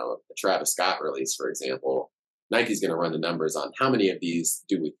for, a Travis Scott release, for example, Nike's going to run the numbers on how many of these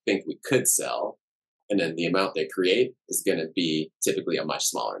do we think we could sell. And then the amount they create is going to be typically a much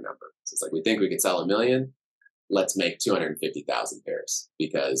smaller number. So it's like, we think we could sell 1 million. Let's make 250,000 pairs,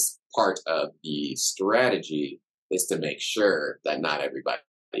 because part of the strategy is to make sure that not everybody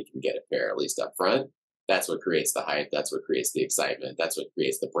can get a pair, at least up front. That's what creates the hype. That's what creates the excitement. That's what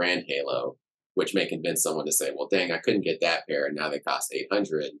creates the brand halo, which may convince someone to say, well, dang, I couldn't get that pair, and now they cost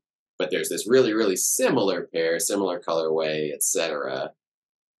 800. But there's this really, really similar pair, similar colorway, etc.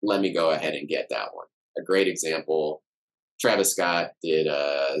 Let me go ahead and get that one. A great example, Travis Scott did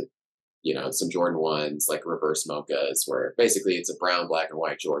some Jordan 1s, like reverse mochas, where basically it's a brown, black, and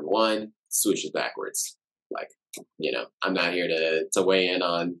white Jordan 1, swooshes backwards. Like, I'm not here to weigh in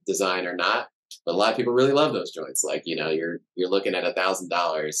on design or not, but a lot of people really love those joints. Like, you're looking at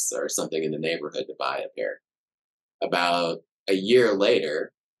 $1,000 or something in the neighborhood to buy a pair. About a year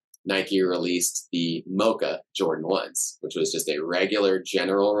later, Nike released the Mocha Jordan 1s, which was just a regular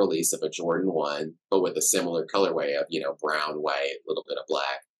general release of a Jordan 1, but with a similar colorway of, brown, white, a little bit of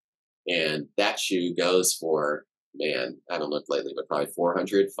black. And that shoe goes for, man, I haven't looked lately, but probably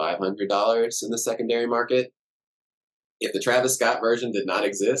 $400, $500 in the secondary market. If the Travis Scott version did not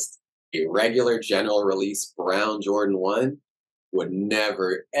exist, a regular general release brown Jordan 1 would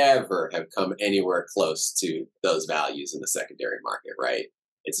never, ever have come anywhere close to those values in the secondary market, right?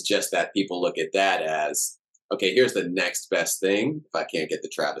 It's just that people look at that as, okay, here's the next best thing if I can't get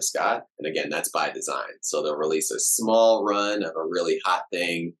the Travis Scott. And again, that's by design. So they'll release a small run of a really hot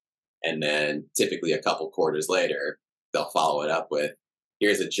thing, and then typically a couple quarters later, they'll follow it up with,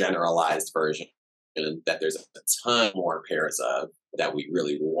 here's a generalized version that there's a ton more pairs of that we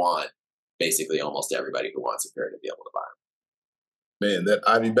really want, basically almost everybody who wants a pair to be able to buy them. Man, that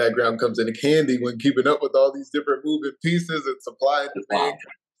Ivy background comes in handy when keeping up with all these different moving pieces and supply and demand.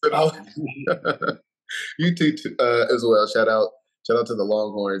 Wow. You too, as well. Shout out to the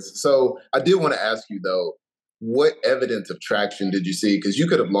Longhorns. So I did want to ask you though, what evidence of traction did you see? Because you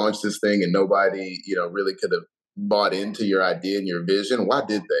could have launched this thing and nobody, really could have bought into your idea and your vision. Why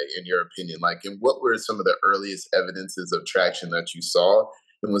did they, in your opinion? Like, and what were some of the earliest evidences of traction that you saw?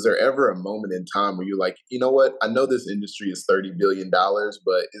 And was there ever a moment in time where you're like, you know what? I know this industry is $30 billion,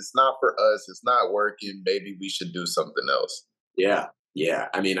 but it's not for us. It's not working. Maybe we should do something else. Yeah.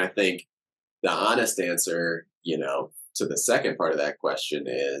 I mean, I think the honest answer, to the second part of that question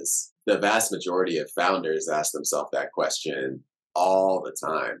is the vast majority of founders ask themselves that question all the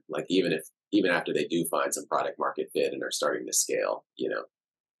time. Like even after they do find some product market fit and are starting to scale,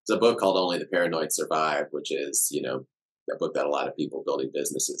 It's a book called Only the Paranoid Survive, which is, a book that a lot of people building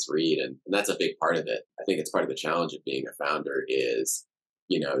businesses read. And that's a big part of it. I think it's part of the challenge of being a founder is,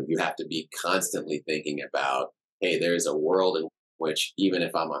 you have to be constantly thinking about, hey, there's a world in which even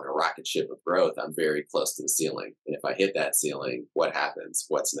if I'm on a rocket ship of growth, I'm very close to the ceiling. And if I hit that ceiling, what happens?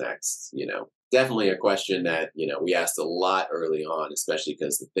 What's next? Definitely a question that, we asked a lot early on, especially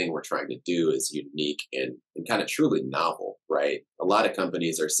because the thing we're trying to do is unique and kind of truly novel, right? A lot of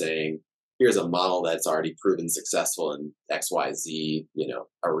companies are saying, here's a model that's already proven successful in XYZ,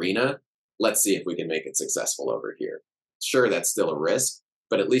 arena. Let's see if we can make it successful over here. Sure, that's still a risk,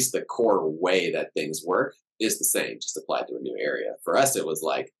 but at least the core way that things work is the same, just applied to a new area. For us, it was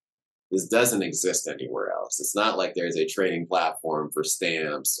like, this doesn't exist anywhere else. It's not like there's a trading platform for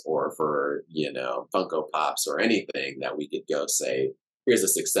stamps or for, Funko Pops or anything that we could go say, here's a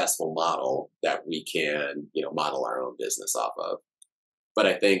successful model that we can, model our own business off of. But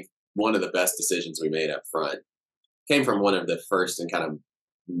I think one of the best decisions we made up front came from one of the first and kind of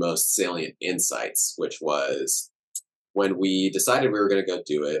most salient insights, which was when we decided we were going to go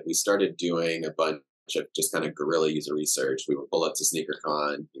do it, we started doing a bunch of just kind of guerrilla user research. We would pull up to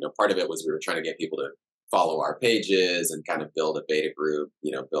SneakerCon. Part of it was we were trying to get people to follow our pages and kind of build a beta group,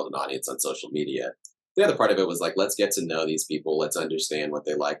 build an audience on social media. The other part of it was like, let's get to know these people. Let's understand what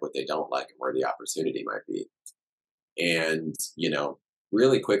they like, what they don't like, and where the opportunity might be. And,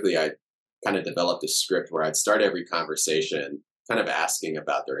 really quickly, I kind of developed a script where I'd start every conversation kind of asking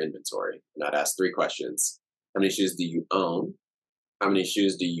about their inventory. And I'd ask 3 questions. How many shoes do you own? How many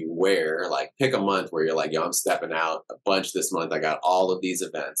shoes do you wear? Like, pick a month where you're like, yo, I'm stepping out a bunch this month. I got all of these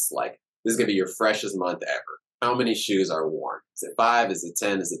events. Like, this is going to be your freshest month ever. How many shoes are worn? Is it 5? Is it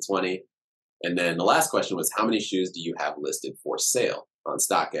 10? Is it 20? And then the last question was, how many shoes do you have listed for sale on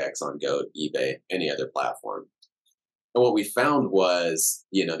StockX, on Go, eBay, any other platform? And what we found was,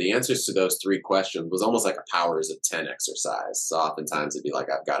 the answers to those 3 questions was almost like a powers of 10 exercise. So oftentimes it'd be like,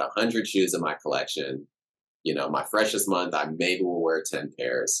 I've got 100 shoes in my collection. My freshest month, I maybe will wear 10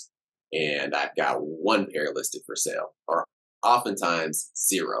 pairs, and I've got 1 pair listed for sale. Or oftentimes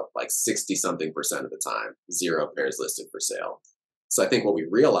 0, like 60 something percent of the time, 0 pairs listed for sale. So I think what we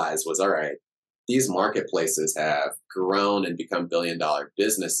realized was, all right, these marketplaces have grown and become billion-dollar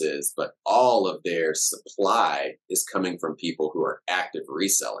businesses, but all of their supply is coming from people who are active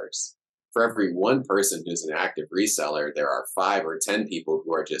resellers. For every 1 person who's an active reseller, there are 5 or 10 people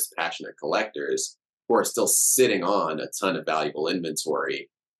who are just passionate collectors who are still sitting on a ton of valuable inventory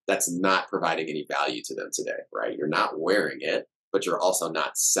that's not providing any value to them today, right? You're not wearing it, but you're also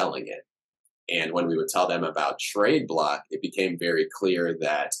not selling it. And when we would tell them about Tradeblock, it became very clear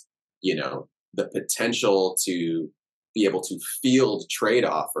that, the potential to be able to field trade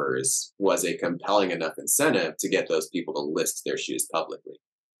offers was a compelling enough incentive to get those people to list their shoes publicly.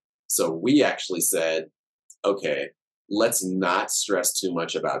 So we actually said, okay, let's not stress too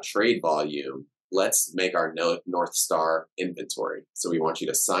much about trade volume. Let's make our North Star inventory. So we want you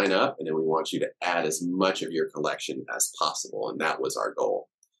to sign up, and then we want you to add as much of your collection as possible. And that was our goal.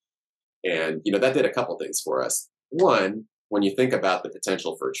 And, that did a couple things for us. One, when you think about the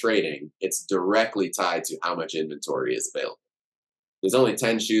potential for trading, it's directly tied to how much inventory is available. There's only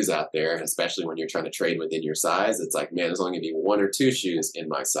 10 shoes out there, especially when you're trying to trade within your size. It's like, man, there's only going to be 1 or 2 shoes in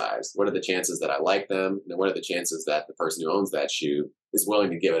my size. What are the chances that I like them? And what are the chances that the person who owns that shoe is willing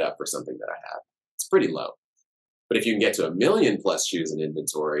to give it up for something that I have? It's pretty low. But if you can get to 1 million plus shoes in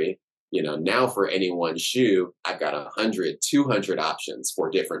inventory, now for any 1 shoe, I've got 100, 200 options for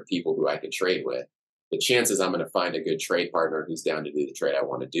different people who I can trade with. The chances I'm going to find a good trade partner who's down to do the trade I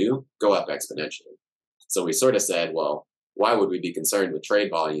want to do go up exponentially. So we sort of said, well, why would we be concerned with trade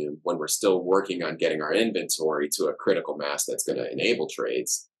volume when we're still working on getting our inventory to a critical mass that's going to enable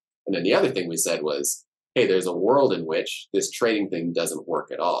trades? And then the other thing we said was, hey, there's a world in which this trading thing doesn't work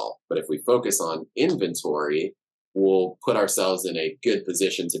at all. But if we focus on inventory, we'll put ourselves in a good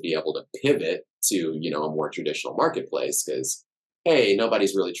position to be able to pivot to, a more traditional marketplace because, hey,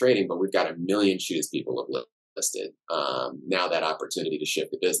 nobody's really trading, but we've got 1 million shoes people have listed. Now that opportunity to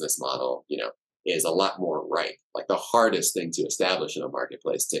shift the business model, is a lot more ripe. Like the hardest thing to establish in a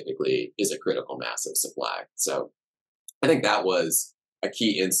marketplace typically is a critical mass of supply. So I think that was a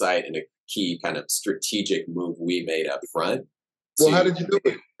key insight and a key kind of strategic move we made up front. Well, how did you do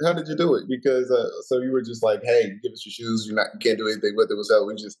it? How did you do it? Because so you were just like, hey, give us your shoes. You can't do anything with it.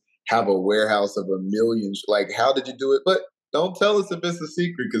 We just have a warehouse of 1 million. Like, how did you do it? But don't tell us if it's a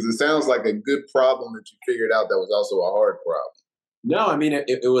secret, because it sounds like a good problem that you figured out that was also a hard problem. No, I mean,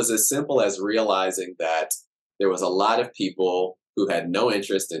 it was as simple as realizing that there was a lot of people who had no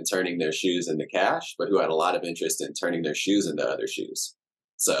interest in turning their shoes into cash, but who had a lot of interest in turning their shoes into other shoes.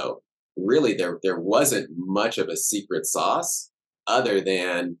 So really there wasn't much of a secret sauce other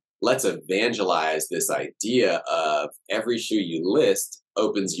than let's evangelize this idea of every shoe you list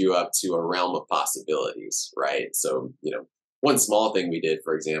opens you up to a realm of possibilities, right? So, one small thing we did,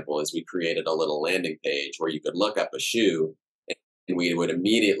 for example, is we created a little landing page where you could look up a shoe and we would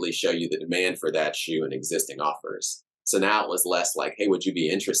immediately show you the demand for that shoe and existing offers. So now it was less like, hey, would you be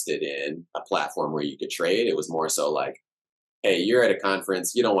interested in a platform where you could trade? It was more so like, hey, you're at a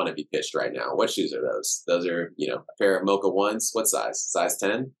conference, you don't want to be pitched right now. What shoes are those? Those are, a pair of Mocha ones. What size? Size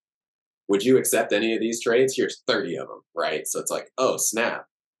 10? Would you accept any of these trades? Here's 30 of them, right? So it's like, oh, snap.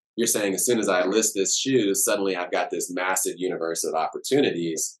 You're saying as soon as I list this shoe, suddenly I've got this massive universe of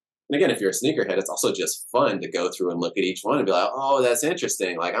opportunities. And again, if you're a sneakerhead, it's also just fun to go through and look at each one and be like, oh, that's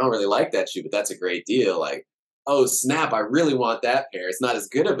interesting. Like, I don't really like that shoe, but that's a great deal. Like, oh, snap, I really want that pair. It's not as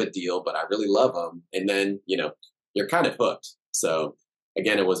good of a deal, but I really love them. And then, you're kind of hooked. So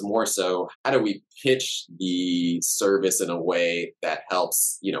again, it was more so, how do we pitch the service in a way that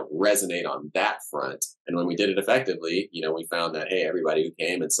helps, resonate on that front? And when we did it effectively, we found that, hey, everybody who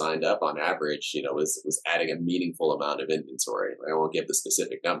came and signed up on average, was adding a meaningful amount of inventory. I won't give the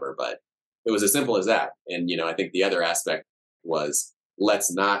specific number, but it was as simple as that. And, I think the other aspect was,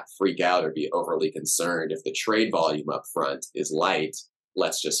 let's not freak out or be overly concerned if the trade volume up front is light.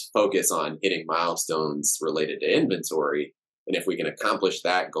 Let's just focus on hitting milestones related to inventory. And if we can accomplish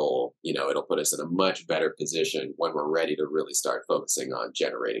that goal, it'll put us in a much better position when we're ready to really start focusing on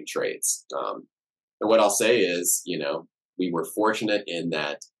generating trades. And what I'll say is, we were fortunate in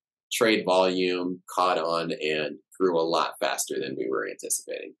that trade volume caught on and grew a lot faster than we were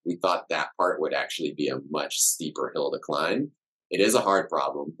anticipating. We thought that part would actually be a much steeper hill to climb. It is a hard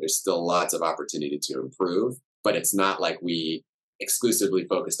problem. There's still lots of opportunity to improve, but it's not like we exclusively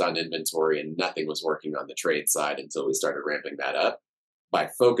focused on inventory and nothing was working on the trade side until we started ramping that up. By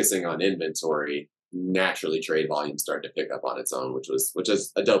focusing on inventory, naturally trade volume started to pick up on its own, which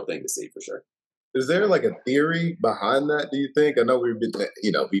is a dope thing to see for sure. Is there like a theory behind that, do you think? I know we've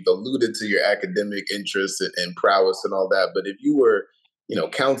alluded to your academic interests and prowess and all that, but if you were,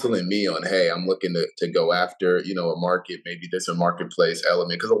 counseling me on, hey, I'm looking to go after, a market, maybe there's a marketplace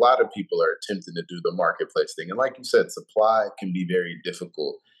element, because a lot of people are attempting to do the marketplace thing. And like you said, supply can be very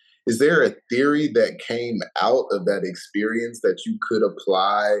difficult. Is there a theory that came out of that experience that you could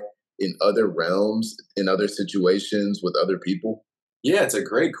apply in other realms, in other situations with other people? Yeah, it's a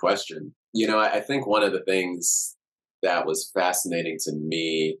great question. I think one of the things that was fascinating to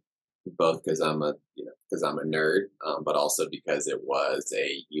me, both because I'm a nerd, but also because it was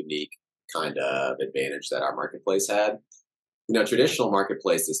a unique kind of advantage that our marketplace had. Traditional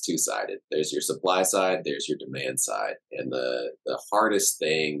marketplace is two-sided. There's your supply side, there's your demand side, and the hardest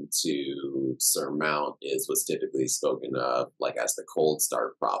thing to surmount is what's typically spoken of like as the cold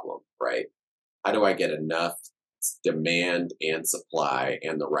start problem, right? How do I get enough demand and supply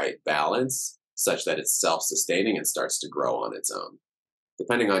and the right balance such that it's self-sustaining and starts to grow on its own?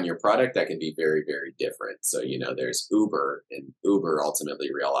 Depending on your product, that can be very, very different. So, there's Uber, and Uber ultimately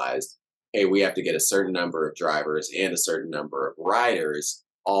realized, hey, we have to get a certain number of drivers and a certain number of riders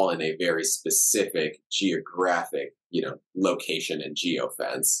all in a very specific geographic, location and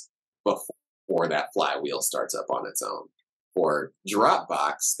geofence before that flywheel starts up on its own. For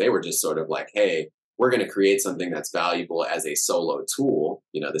Dropbox, they were just sort of like, hey, we're going to create something that's valuable as a solo tool.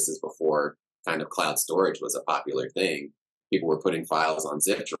 This is before kind of cloud storage was a popular thing. People were putting files on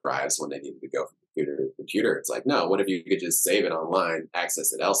zip drives when they needed to go from computer to computer. It's like, no, what if you could just save it online,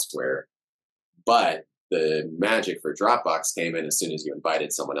 access it elsewhere? But the magic for Dropbox came in as soon as you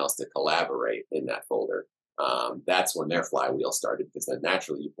invited someone else to collaborate in that folder. That's when their flywheel started, because then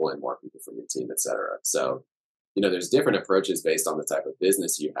naturally you pull in more people from your team, et cetera. So, there's different approaches based on the type of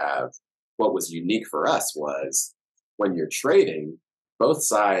business you have. What was unique for us was when you're trading, both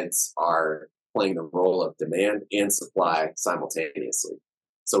sides are playing the role of demand and supply simultaneously.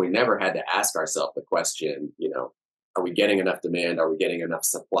 So we never had to ask ourselves the question, are we getting enough demand? Are we getting enough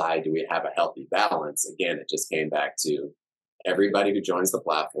supply? Do we have a healthy balance? Again, it just came back to everybody who joins the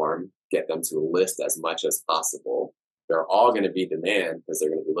platform, get them to list as much as possible. They're all going to be demand because they're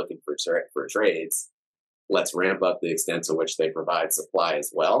going to be looking for trades. Let's ramp up the extent to which they provide supply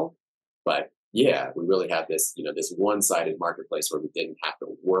as well. But yeah, we really had this, this one-sided marketplace where we didn't have to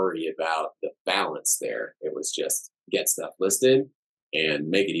worry about the balance there. It was just get stuff listed and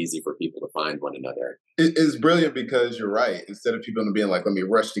make it easy for people to find one another. It's brilliant because you're right. Instead of people being like, let me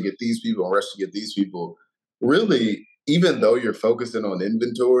rush to get these people and rush to get these people, really even though you're focusing on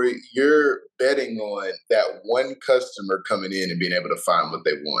inventory, you're betting on that one customer coming in and being able to find what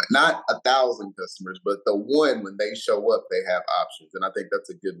they want. Not 1,000 customers, but the one, when they show up, they have options. And I think that's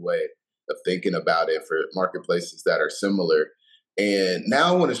a good way of thinking about it for marketplaces that are similar. And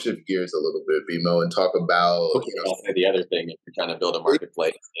now I want to shift gears a little bit, Mbiyimoh, and talk about, Okay, I'll say the other thing if you're trying to build a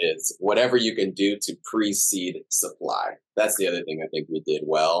marketplace is whatever you can do to precede supply. That's the other thing I think we did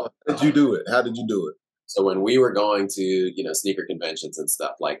well. how did you do it? How did you do it? So when we were going to, sneaker conventions and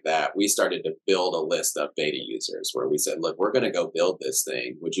stuff like that, we started to build a list of beta users where we said, look, we're going to go build this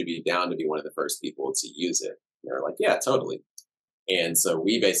thing. Would you be down to be one of the first people to use it? And they were like, yeah, totally. And so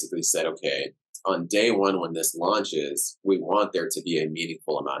we basically said, okay, on day one, when this launches, we want there to be a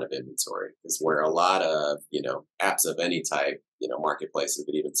meaningful amount of inventory, because where a lot of, apps of any type, marketplaces,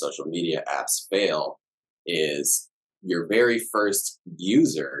 but even social media apps fail is your very first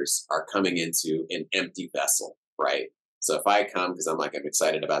users are coming into an empty vessel, right? So if I come because I'm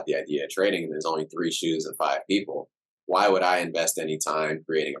excited about the idea of trading and there's only 3 shoes and 5 people, why would I invest any time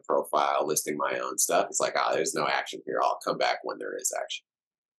creating a profile, listing my own stuff? It's like, there's no action here. I'll come back when there is action.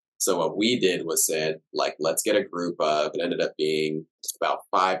 So what we did was said, let's get a group of, it ended up being just about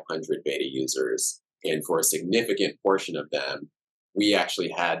 500 beta users. And for a significant portion of them, we actually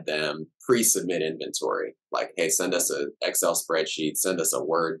had them pre-submit inventory. Like, hey, send us an Excel spreadsheet, send us a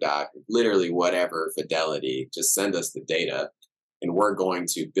Word doc, literally whatever fidelity, just send us the data. And we're going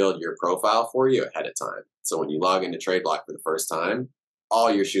to build your profile for you ahead of time. So when you log into Tradeblock for the first time,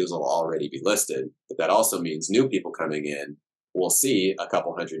 all your shoes will already be listed. But that also means new people coming in will see a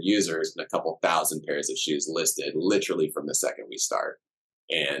couple hundred users and a couple thousand pairs of shoes listed literally from the second we start.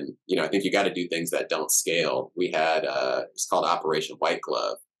 And, I think you got to do things that don't scale. We had, it's called Operation White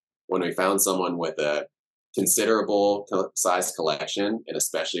Glove. When we found someone with a considerable size collection, and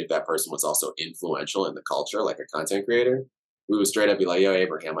especially if that person was also influential in the culture, like a content creator, we would straight up be like, yo,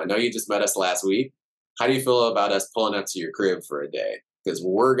 Abraham, I know you just met us last week. How do you feel about us pulling up to your crib for a day? Because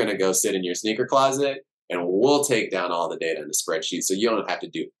we're going to go sit in your sneaker closet and we'll take down all the data in the spreadsheet so you don't have to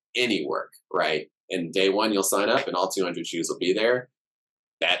do any work, right? And day one, you'll sign up and all 200 shoes will be there.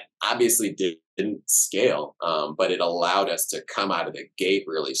 That obviously didn't scale, but it allowed us to come out of the gate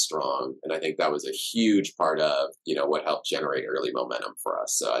really strong. And I think that was a huge part of, what helped generate early momentum for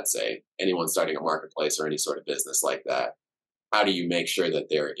us. So I'd say anyone starting a marketplace or any sort of business like that, how do you make sure that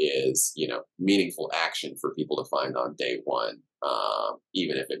there is, meaningful action for people to find on day one,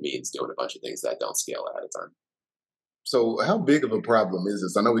 even if it means doing a bunch of things that don't scale ahead of time? So how big of a problem is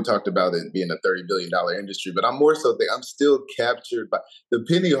this? I know we talked about it being a $30 billion industry, but I'm more so I'm still captured by the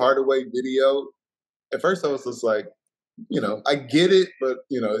Penny Hardaway video. At first I was just like, I get it, but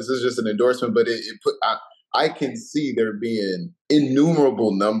this is just an endorsement, but I can see there being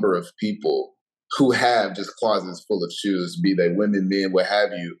innumerable number of people who have just closets full of shoes, be they women, men, what have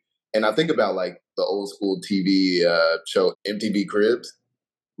you. And I think about the old school TV show MTV Cribs.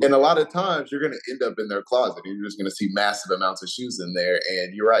 And a lot of times you're going to end up in their closet. You're just going to see massive amounts of shoes in there.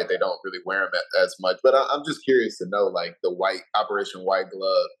 And you're right, they don't really wear them as much. But I'm just curious to know, the Operation White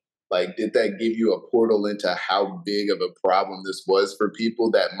Glove, did that give you a portal into how big of a problem this was for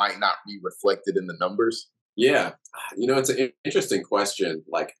people that might not be reflected in the numbers? Yeah. It's an interesting question.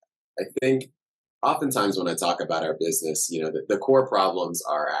 I think oftentimes when I talk about our business, the core problems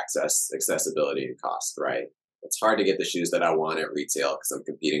are accessibility, and cost, right? It's hard to get the shoes that I want at retail because I'm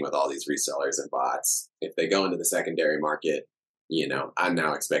competing with all these resellers and bots. If they go into the secondary market, I'm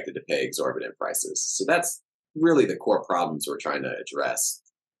now expected to pay exorbitant prices. So that's really the core problems we're trying to address.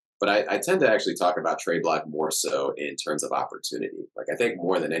 But I tend to actually talk about Tradeblock more so in terms of opportunity. I think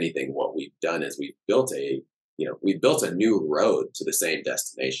more than anything, what we've done is we've built a new road to the same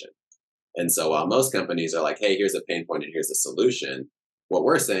destination. And so while most companies are like, hey, here's a pain point and here's a solution, what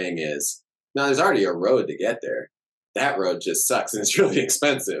we're saying is, no, there's already a road to get there. That road just sucks and it's really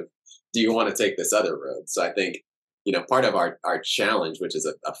expensive. Do you want to take this other road? So I think, part of our challenge, which is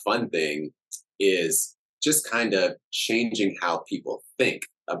a fun thing, is just kind of changing how people think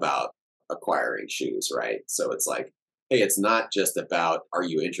about acquiring shoes, right? So it's like, hey, it's not just about, are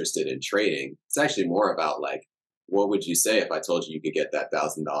you interested in trading? It's actually more about what would you say if I told you could get that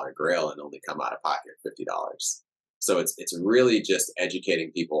 $1,000 grail and only come out of pocket $50? So it's really just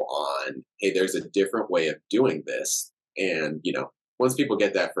educating people on, hey, there's a different way of doing this. And, once people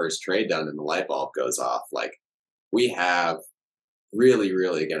get that first trade done and the light bulb goes off, we have really,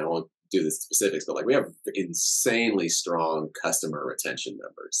 really, again, I won't do the specifics, but we have insanely strong customer retention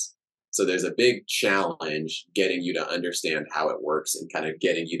numbers. So there's a big challenge getting you to understand how it works and kind of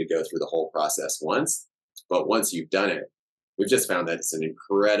getting you to go through the whole process once. But once you've done it, we've just found that it's an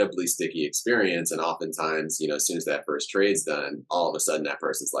incredibly sticky experience. And oftentimes, as soon as that first trade's done, all of a sudden that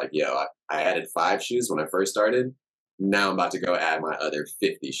person's like, yo, I added 5 shoes when I first started. Now I'm about to go add my other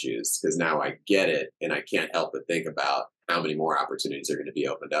 50 shoes because now I get it. And I can't help but think about how many more opportunities are going to be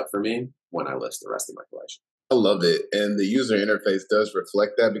opened up for me when I list the rest of my collection. I love it. And the user interface does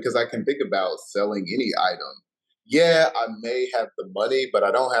reflect that because I can think about selling any item. Yeah, I may have the money, but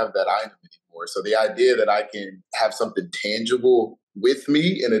I don't have that item anymore. So the idea that I can have something tangible with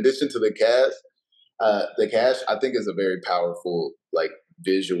me in addition to the cash, I think is a very powerful, like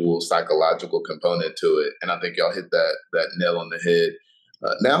visual, psychological component to it. And I think y'all hit that nail on the head.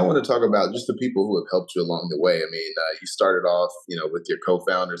 Now I want to talk about just the people who have helped you along the way. I mean, you started off, with your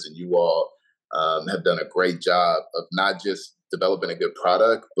co-founders, and you all have done a great job of not just developing a good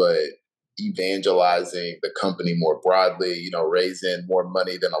product, but evangelizing the company more broadly, raising more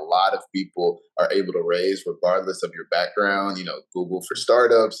money than a lot of people are able to raise, regardless of your background, Google for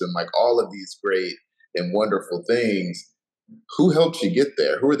startups and like all of these great and wonderful things. Who helped you get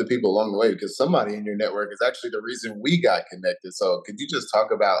there? Who are the people along the way? Because somebody in your network is actually the reason we got connected. So could you just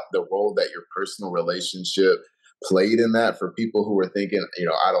talk about the role that your personal relationship played in that for people who are thinking,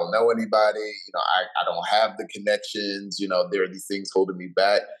 I don't know anybody, I don't have the connections, there are these things holding me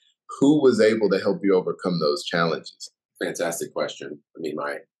back. Who was able to help you overcome those challenges? Fantastic question. I mean,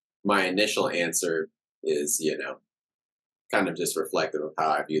 my initial answer is, kind of just reflective of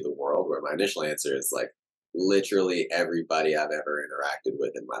how I view the world, where my initial answer is like literally everybody I've ever interacted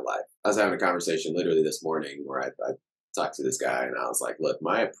with in my life. I was having a conversation literally this morning where I talked to this guy and I was like, look,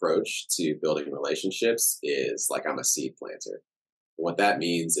 my approach to building relationships is like I'm a seed planter. What that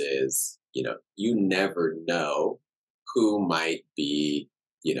means is, you never know who might be,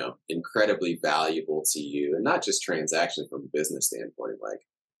 incredibly valuable to you, and not just transactionally from a business standpoint. Like,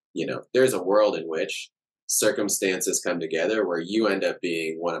 there's a world in which circumstances come together where you end up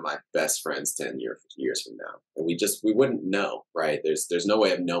being one of my best friends 10 years from now. And we wouldn't know, right? There's no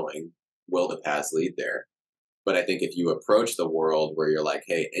way of knowing, will the paths lead there? But I think if you approach the world where you're like,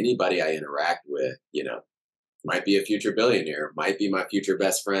 hey, anybody I interact with, might be a future billionaire, might be my future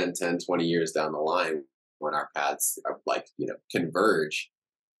best friend 10, 20 years down the line when our paths are converge.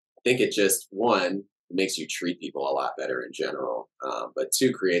 I think it just, one, makes you treat people a lot better in general. But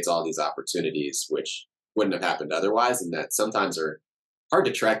two, creates all these opportunities which wouldn't have happened otherwise, and that sometimes are hard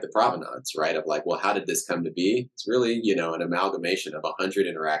to track the provenance, right? Of like, well, how did this come to be? It's really, an amalgamation of 100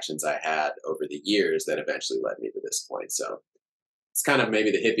 interactions I had over the years that eventually led me to this point. So it's kind of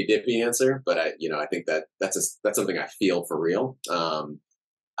maybe the hippy dippy answer, but I think that's something I feel for real.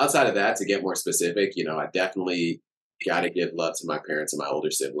 Outside of that, to get more specific, I definitely got to give love to my parents and my older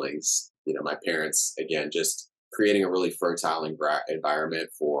siblings. My parents, again, just creating a really fertile environment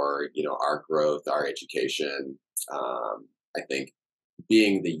for, our growth, our education. I think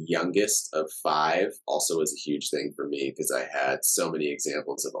being the youngest of 5 also was a huge thing for me because I had so many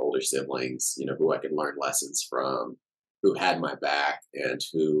examples of older siblings, who I could learn lessons from, who had my back, and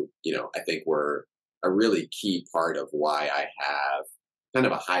who, I think were a really key part of why I have kind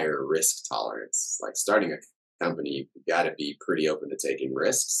of a higher risk tolerance. Like starting a company, you got to be pretty open to taking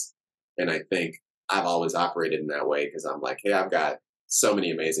risks. And I think I've always operated in that way because I'm like, hey, I've got so many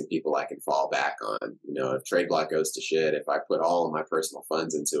amazing people I can fall back on. If Tradeblock goes to shit, if I put all of my personal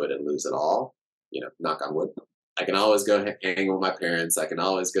funds into it and lose it all, knock on wood, I can always go hang with my parents. I can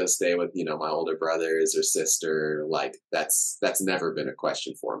always go stay with, my older brothers or sister. Like that's never been a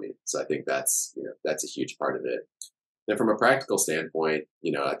question for me. So I think that's a huge part of it. And from a practical standpoint,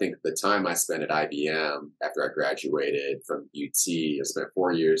 I think the time I spent at IBM after I graduated from UT, I spent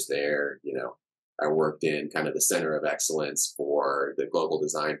 4 years there. I worked in kind of the center of excellence for the global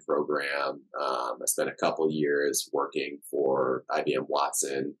design program. I spent a couple years working for IBM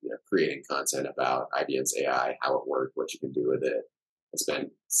Watson, creating content about IBM's AI, how it worked, what you can do with it. I spent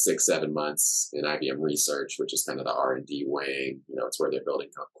 6-7 months in IBM Research, which is kind of the R&D wing. It's where they're building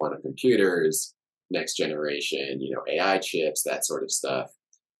quantum computers, next generation, AI chips, that sort of stuff.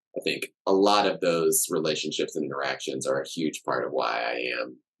 I think a lot of those relationships and interactions are a huge part of why I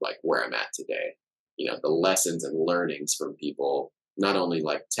am like where I'm at today. The lessons and learnings from people, not only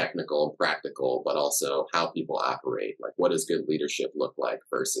like technical and practical, but also how people operate. Like, what does good leadership look like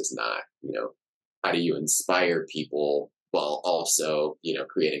versus not? How do you inspire people while also,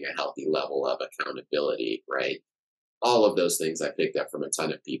 creating a healthy level of accountability, right? All of those things I picked up from a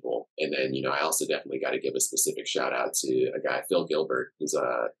ton of people. And then, I also definitely got to give a specific shout out to a guy, Phil Gilbert, who's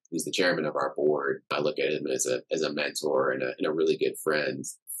the chairman of our board. I look at him as a mentor and a really good friend.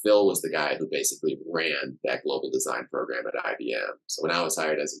 Phil was the guy who basically ran that global design program at IBM. So when I was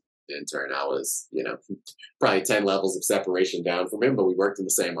hired as intern, I was, probably 10 levels of separation down from him, but we worked in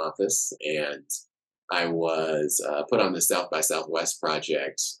the same office. And I was put on the South by Southwest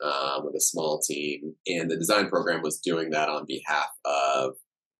project with a small team. And the design program was doing that on behalf of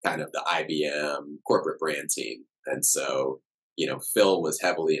kind of the IBM corporate brand team. And so, Phil was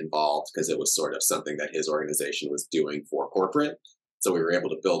heavily involved because it was sort of something that his organization was doing for corporate. So we were able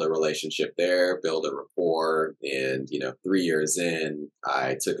to build a relationship there, build a rapport. And, 3 years in,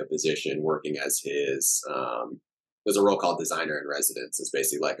 I took a position working as his, there's a role called designer in residence. It's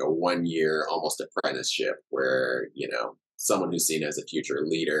basically like a 1 year almost apprenticeship where, someone who's seen as a future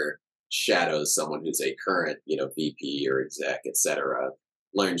leader shadows someone who's a current, VP or exec, et cetera,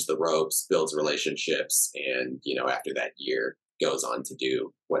 learns the ropes, builds relationships, and, after that year goes on to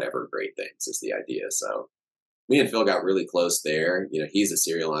do whatever great things is the idea. So me and Phil got really close there. He's a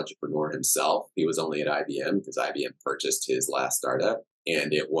serial entrepreneur himself. He was only at IBM because IBM purchased his last startup.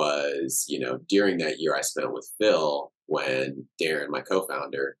 And it was, during that year I spent with Phil when Darren, my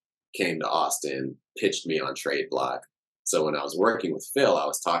co-founder, came to Austin, pitched me on Tradeblock. So when I was working with Phil, I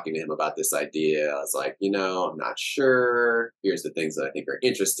was talking to him about this idea. I was like, I'm not sure. Here's the things that I think are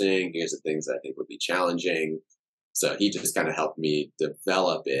interesting. Here's the things that I think would be challenging. So he just kind of helped me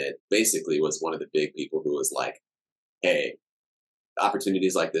develop it. Basically was one of the big people who was like, hey,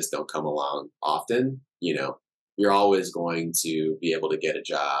 opportunities like this don't come along often. You're always going to be able to get a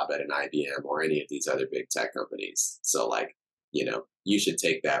job at an IBM or any of these other big tech companies. So you should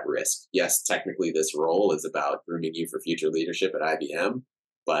take that risk. Yes, technically this role is about grooming you for future leadership at IBM,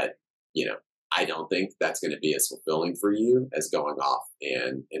 but I don't think that's going to be as fulfilling for you as going off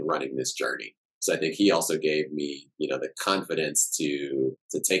and running this journey. So I think he also gave me, the confidence to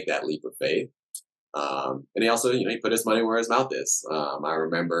take that leap of faith. And he also, he put his money where his mouth is. I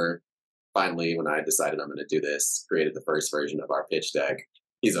remember finally when I decided I'm going to do this, created the first version of our pitch deck.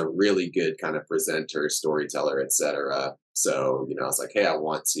 He's a really good kind of presenter, storyteller, et cetera. So, I was like, hey, I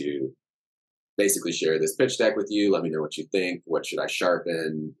want to basically share this pitch deck with you. Let me know what you think. What should I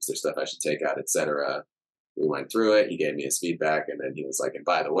sharpen? Is there stuff I should take out, et cetera? We went through it. He gave me his feedback. And then he was like, and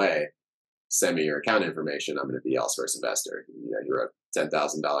by the way, send me your account information. I'm going to be y'all's first investor. He wrote a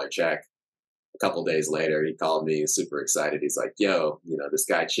 $10,000 check. A couple days later, he called me super excited. He's like, yo, this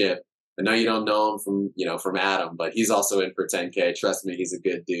guy Chip, I know you don't know him from Adam, but he's also in for 10K. Trust me, he's a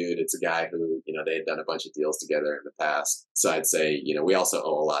good dude. It's a guy who, they had done a bunch of deals together in the past. So I'd say, we also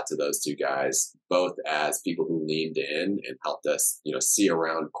owe a lot to those two guys, both as people who leaned in and helped us, see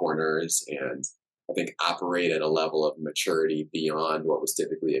around corners and I think operate at a level of maturity beyond what was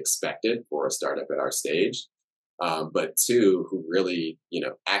typically expected for a startup at our stage. But two, who really,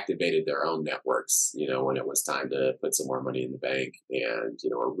 activated their own networks, when it was time to put some more money in the bank and,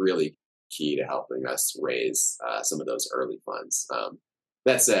 are really key to helping us raise some of those early funds.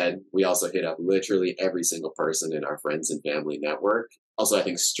 That said, we also hit up literally every single person in our friends and family network. Also, I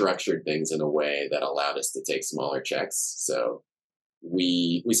think structured things in a way that allowed us to take smaller checks. So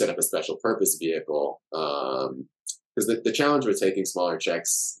we set up a special purpose vehicle because the challenge with taking smaller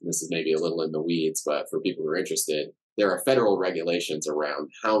checks, and this is maybe a little in the weeds, but for people who are interested, there are federal regulations around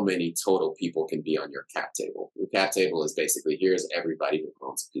how many total people can be on your cap table. Your cap table is basically here's everybody who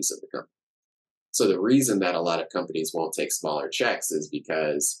owns a piece of the company. So the reason that a lot of companies won't take smaller checks is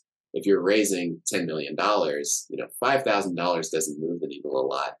because if you're raising $10 million, $5,000 doesn't move the needle a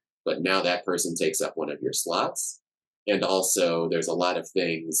lot, but now that person takes up one of your slots. And also there's a lot of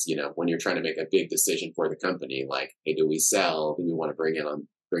things, when you're trying to make a big decision for the company, like, hey, do we sell? Do we want to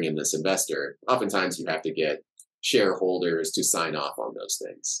bring in this investor? Oftentimes you have to get shareholders to sign off on those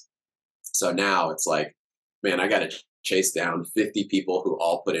things. So now it's like, man, I got to chase down 50 people who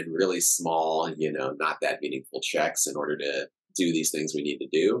all put in really small, not that meaningful checks in order to do these things we need to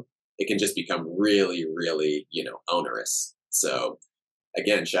do. It can just become really, really, onerous. So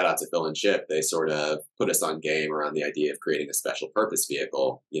again, shout out to Phil and Chip. They sort of put us on game around the idea of creating a special purpose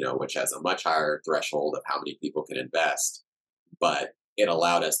vehicle, which has a much higher threshold of how many people can invest. But it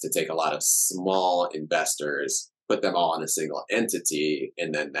allowed us to take a lot of small investors, put them all in a single entity,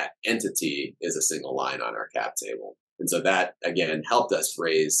 and then that entity is a single line on our cap table. And so that, again, helped us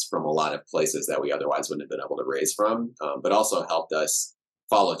raise from a lot of places that we otherwise wouldn't have been able to raise from, but also helped us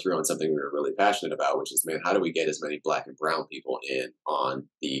follow through on something we were really passionate about, which is, man, how do we get as many Black and brown people in on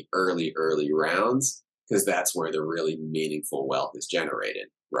the early rounds? Because that's where the really meaningful wealth is generated,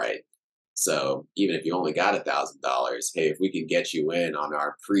 right? So even if you only got $1,000, hey, if we can get you in on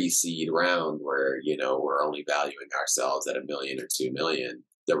our pre-seed round where, we're only valuing ourselves at $1 million or $2 million,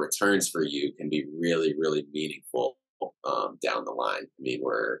 the returns for you can be really, really meaningful down the line. I mean,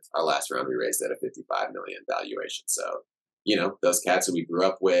 our last round we raised at a $55 million valuation. So those cats who we grew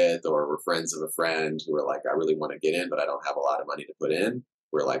up with or were friends of a friend who were like, I really want to get in, but I don't have a lot of money to put in.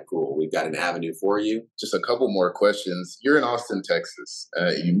 We're like, cool, we've got an avenue for you. Just a couple more questions. You're in Austin, Texas.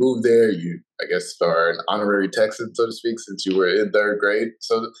 You moved there. You, I guess, are an honorary Texan, so to speak, since you were in third grade.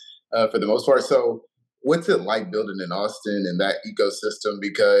 So, for the most part, so what's it like building in Austin and that ecosystem?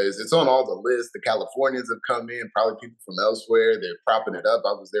 Because it's on all the lists. The Californians have come in, probably people from elsewhere. They're propping it up.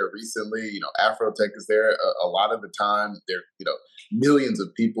 I was there recently. Afrotech is there a lot of the time. There, millions of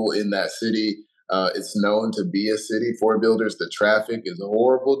people in that city. It's known to be a city for builders. The traffic is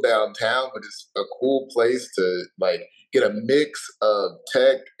horrible downtown, but it's a cool place to like get a mix of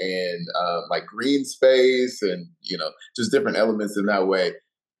tech and like green space and just different elements in that way.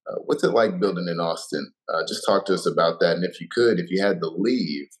 What's it like building in Austin? Just talk to us about that. And if you had to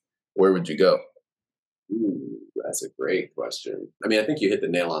leave, where would you go? Ooh, that's a great question. I mean, I think you hit the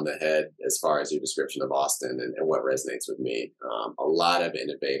nail on the head as far as your description of Austin and what resonates with me. A lot of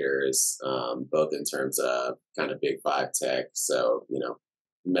innovators, both in terms of kind of big five tech. So,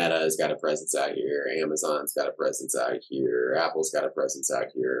 Meta's got a presence out here, Amazon's got a presence out here, Apple's got a presence out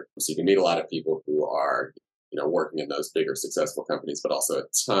here. So you can meet a lot of people who are, working in those bigger successful companies, but also a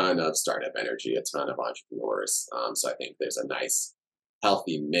ton of startup energy, a ton of entrepreneurs. So I think there's a nice,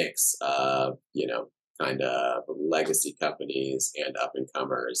 healthy mix of, kind of legacy companies and up and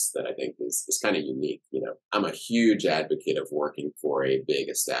comers that I think is kind of unique. I'm a huge advocate of working for a big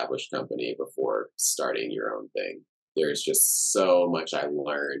established company before starting your own thing. There's just so much I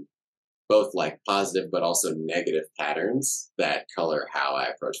learned, both like positive but also negative patterns that color how I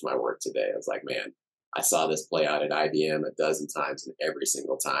approach my work today. I was like, man, I saw this play out at IBM a dozen times, and every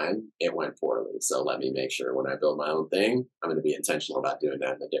single time it went poorly. So let me make sure when I build my own thing, I'm going to be intentional about doing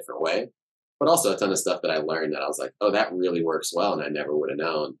that in a different way. But also a ton of stuff that I learned that I was like, oh, that really works well. And I never would have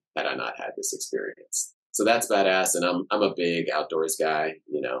known had I not had this experience. So that's badass. And I'm a big outdoors guy.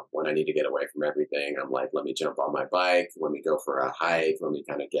 When I need to get away from everything, I'm like, let me jump on my bike. Let me go for a hike. Let me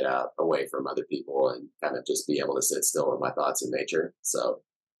kind of get out away from other people and kind of just be able to sit still with my thoughts in nature. So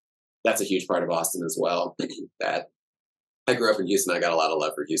that's a huge part of Austin as well. That I grew up in Houston. I got a lot of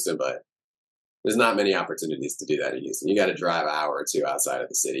love for Houston, but there's not many opportunities to do that in Houston. You got to drive an hour or two outside of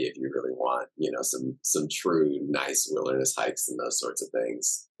the city if you really want, some true nice wilderness hikes and those sorts of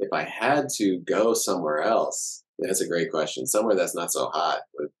things. If I had to go somewhere else, that's a great question. Somewhere that's not so hot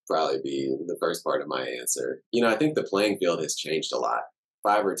would probably be the first part of my answer. I think the playing field has changed a lot.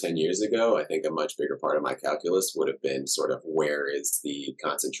 5 or 10 years ago, I think a much bigger part of my calculus would have been sort of where is the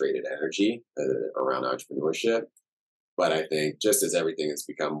concentrated energy around entrepreneurship. But I think just as everything has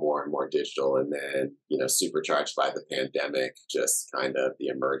become more and more digital and then, supercharged by the pandemic, just kind of the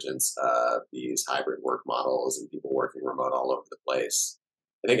emergence of these hybrid work models and people working remote all over the place,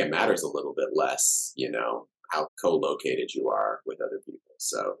 I think it matters a little bit less, how co-located you are with other people.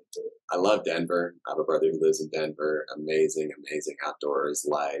 So I love Denver. I have a brother who lives in Denver. Amazing, amazing outdoors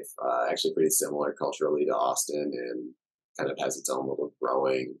life. Actually pretty similar culturally to Austin and kind of has its own little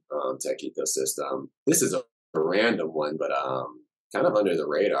growing tech ecosystem. This is a random one, but kind of under the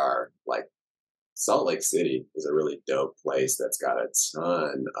radar, like Salt Lake City is a really dope place that's got a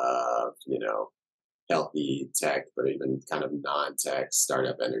ton of, healthy tech, but even kind of non-tech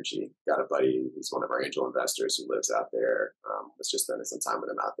startup energy. Got a buddy who's one of our angel investors who lives out there. Was just spending some time with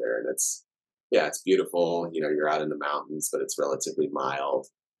him out there, and it's beautiful. You're out in the mountains, but it's relatively mild.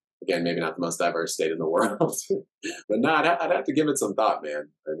 Again, maybe not the most diverse state in the world, but no, I'd have to give it some thought, man.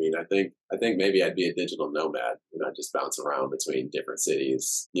 I mean, I think maybe I'd be a digital nomad, just bounce around between different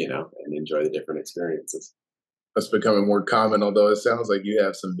cities, and enjoy the different experiences. That's becoming more common, although it sounds like you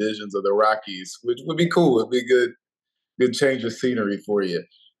have some visions of the Rockies, which would be cool. It'd be good change of scenery for you.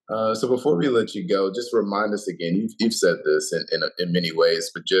 So before we let you go, just remind us again. You've said this in many ways,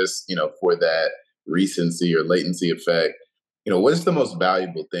 but just for that recency or latency effect, what is the most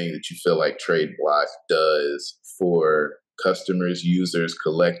valuable thing that you feel like Tradeblock does for customers, users,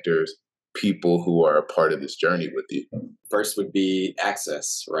 collectors, people who are a part of this journey with you? First would be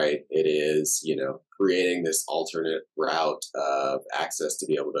access, right? It is, creating this alternate route of access to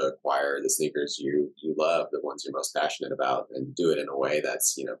be able to acquire the sneakers you love, the ones you're most passionate about, and do it in a way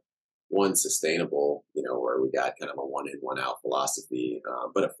that's, one, sustainable, where we got kind of a one in, one out philosophy,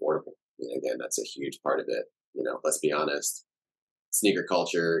 but affordable. Again, that's a huge part of it. Let's be honest. Sneaker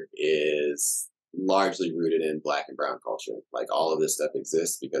culture is largely rooted in Black and brown culture. Like all of this stuff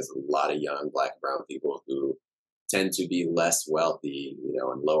exists because a lot of young Black and brown people who tend to be less wealthy,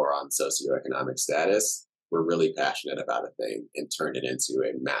 and lower on socioeconomic status, were really passionate about a thing and turned it into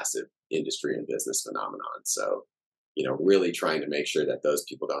a massive industry and business phenomenon. So really trying to make sure that those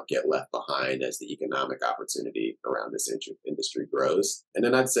people don't get left behind as the economic opportunity around this industry grows. And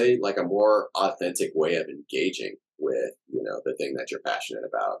then I'd say like a more authentic way of engaging with, the thing that you're passionate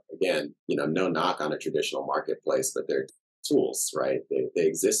about. Again, no knock on a traditional marketplace, but they're tools, right? They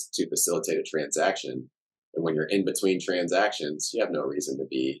exist to facilitate a transaction. And when you're in between transactions, you have no reason to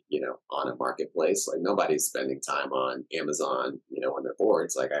be, on a marketplace. Like nobody's spending time on Amazon, when they're bored.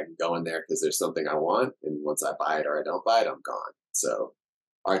 It's like I can go in there because there's something I want. And once I buy it or I don't buy it, I'm gone. So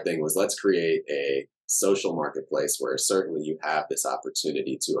our thing was let's create a social marketplace where certainly you have this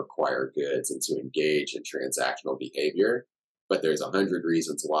opportunity to acquire goods and to engage in transactional behavior. But there's 100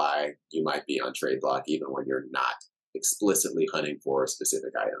 reasons why you might be on Tradeblock, even when you're not explicitly hunting for a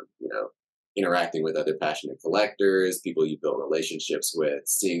specific item, interacting with other passionate collectors, people you build relationships with,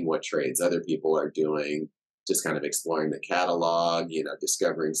 seeing what trades other people are doing, just kind of exploring the catalog,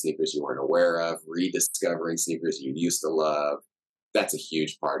 discovering sneakers you weren't aware of, rediscovering sneakers you used to love. That's a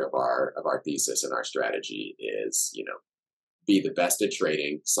huge part of our thesis and our strategy is, be the best at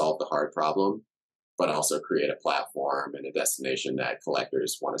trading, solve the hard problem, but also create a platform and a destination that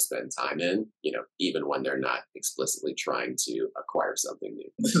collectors want to spend time in, even when they're not explicitly trying to acquire something new.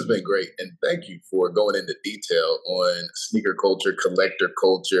 This has been great. And thank you for going into detail on sneaker culture, collector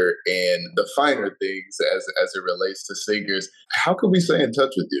culture, and the finer things as it relates to sneakers. How can we stay in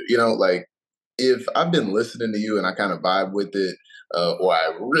touch with you? If I've been listening to you and I kind of vibe with it, or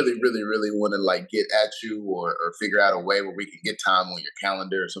I really, really, really want to get at you or figure out a way where we can get time on your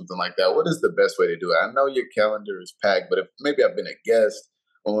calendar or something like that, what is the best way to do it? I know your calendar is packed, but if maybe I've been a guest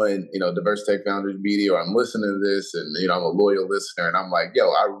on, Diverse Tech Founders Media, or I'm listening to this and, I'm a loyal listener and I'm like, yo,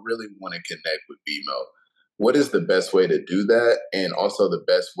 I really want to connect with Mbiyimoh. What is the best way to do that? And also the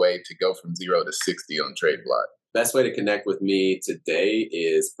best way to go from 0 to 60 on Tradeblock? Best way to connect with me today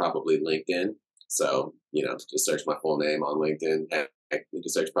is probably LinkedIn. So, just search my full name on LinkedIn. You can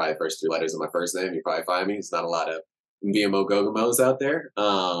search probably the first 3 letters of my first name. You probably find me. There's not a lot of Mbiyimoh Ghogomus out there.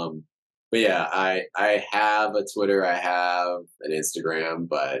 But yeah, I have a Twitter. I have an Instagram,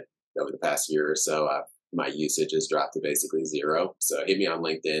 but over the past year or so, my usage has dropped to basically 0. So hit me on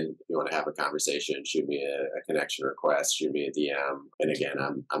LinkedIn if you want to have a conversation. Shoot me a connection request. Shoot me a DM. And again,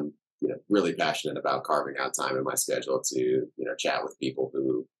 I'm really passionate about carving out time in my schedule to chat with people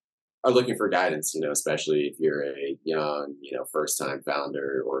who are looking for guidance, especially if you're a young, first-time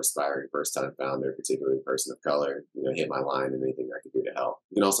founder or aspiring first-time founder, particularly a person of color, hit my line and anything I can do to help.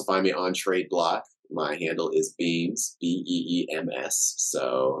 You can also find me on Tradeblock. My handle is Beams, Beems.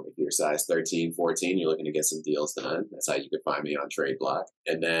 So if you're size 13, 14, you're looking to get some deals done. That's how you can find me on Tradeblock.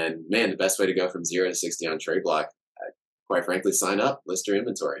 And then, the best way to go from 0 to 60 on Tradeblock, quite frankly, sign up, list your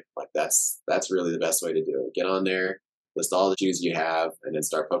inventory. That's really the best way to do it. Get on there, list all the shoes you have, and then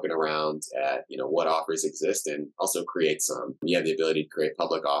start poking around at, what offers exist, and also create some. You have the ability to create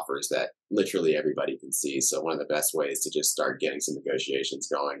public offers that literally everybody can see. So one of the best ways to just start getting some negotiations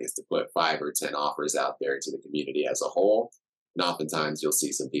going is to put 5 or 10 offers out there to the community as a whole. And oftentimes you'll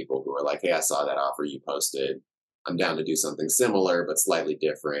see some people who are like, hey, I saw that offer you posted. I'm down to do something similar, but slightly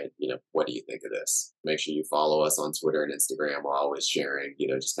different. What do you think of this? Make sure you follow us on Twitter and Instagram. We're always sharing,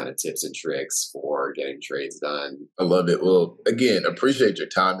 just kind of tips and tricks for getting trades done. I love it. Well, again, appreciate your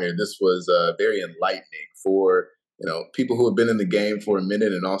time here. This was very enlightening for, people who have been in the game for a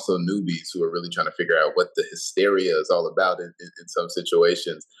minute and also newbies who are really trying to figure out what the hysteria is all about in some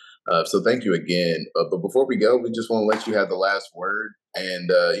situations. So thank you again. But before we go, we just want to let you have the last word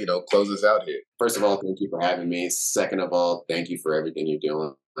and, close us out here. First of all, thank you for having me. Second of all, thank you for everything you're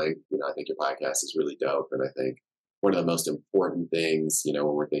doing. I think your podcast is really dope. And I think one of the most important things, when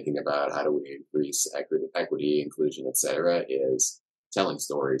we're thinking about how do we increase equity, inclusion, et cetera, is telling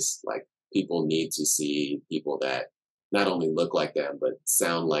stories. Like people need to see people that not only look like them, but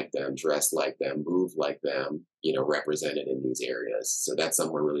sound like them, dress like them, move like them, represented in these areas. So that's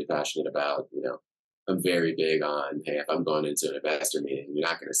something we're really passionate about. I'm very big on, hey, if I'm going into an investor meeting, you're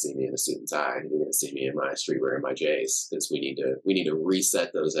not going to see me in a suit and tie. You're going to see me in my streetwear and my J's, because we need to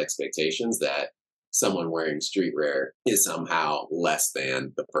reset those expectations that someone wearing streetwear is somehow less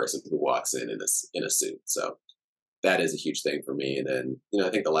than the person who walks in a suit. So that is a huge thing for me. And then, I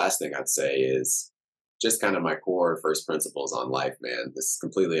think the last thing I'd say is just kind of my core first principles on life, man. This is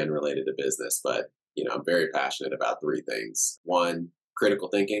completely unrelated to business, but, I'm very passionate about 3 things. 1, critical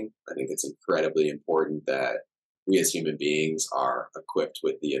thinking. I think it's incredibly important that we as human beings are equipped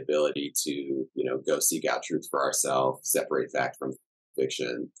with the ability to, go seek out truth for ourselves, separate fact from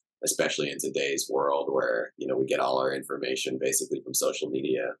fiction, especially in today's world where, we get all our information basically from social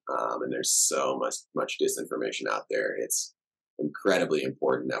media. And there's so much disinformation out there. It's incredibly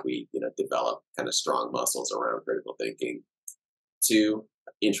important that we, develop kind of strong muscles around critical thinking. Two,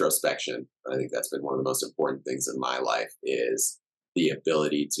 introspection. I think that's been one of the most important things in my life is the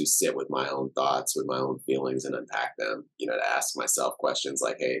ability to sit with my own thoughts, with my own feelings and unpack them, to ask myself questions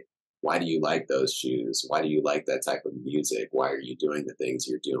like, hey, why do you like those shoes? Why do you like that type of music? Why are you doing the things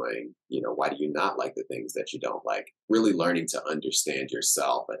you're doing? Why do you not like the things that you don't like? Really learning to understand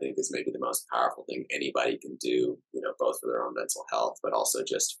yourself, I think, is maybe the most powerful thing anybody can do, both for their own mental health, but also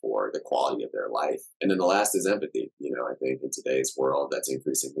just for the quality of their life. And then the last is empathy. I think in today's world that's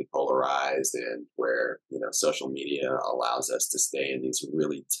increasingly polarized and where, social media allows us to stay in these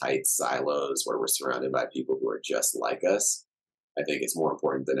really tight silos where we're surrounded by people who are just like us. I think it's more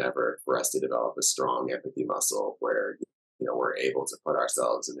important than ever for us to develop a strong empathy muscle where, we're able to put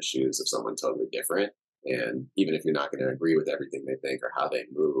ourselves in the shoes of someone totally different. And even if you're not going to agree with everything they think or how they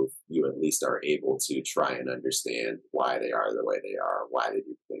move, you at least are able to try and understand why they are the way they are, why they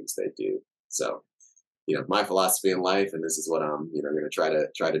do the things they do. So, my philosophy in life, and this is what I'm, going to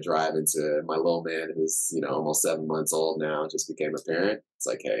try to drive into my little man who's, almost 7 months old now, just became a parent. It's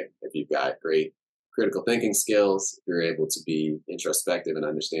like, hey, if you've got great critical thinking skills, if you're able to be introspective and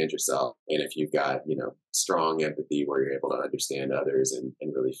understand yourself, and if you've got, strong empathy where you're able to understand others and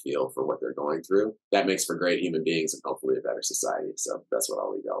really feel for what they're going through, that makes for great human beings and hopefully a better society. So that's what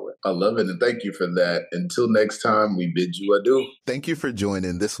I'll leave y'all with. I love it. And thank you for that. Until next time, we bid you adieu. Thank you for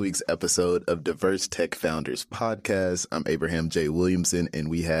joining this week's episode of Diverse Tech Founders Podcast. I'm Abraham J. Williamson, and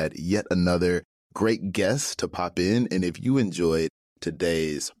we had yet another great guest to pop in. And if you enjoyed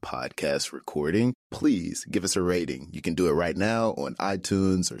today's podcast recording, please give us a rating. You can do it right now on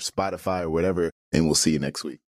iTunes or Spotify or whatever, and we'll see you next week.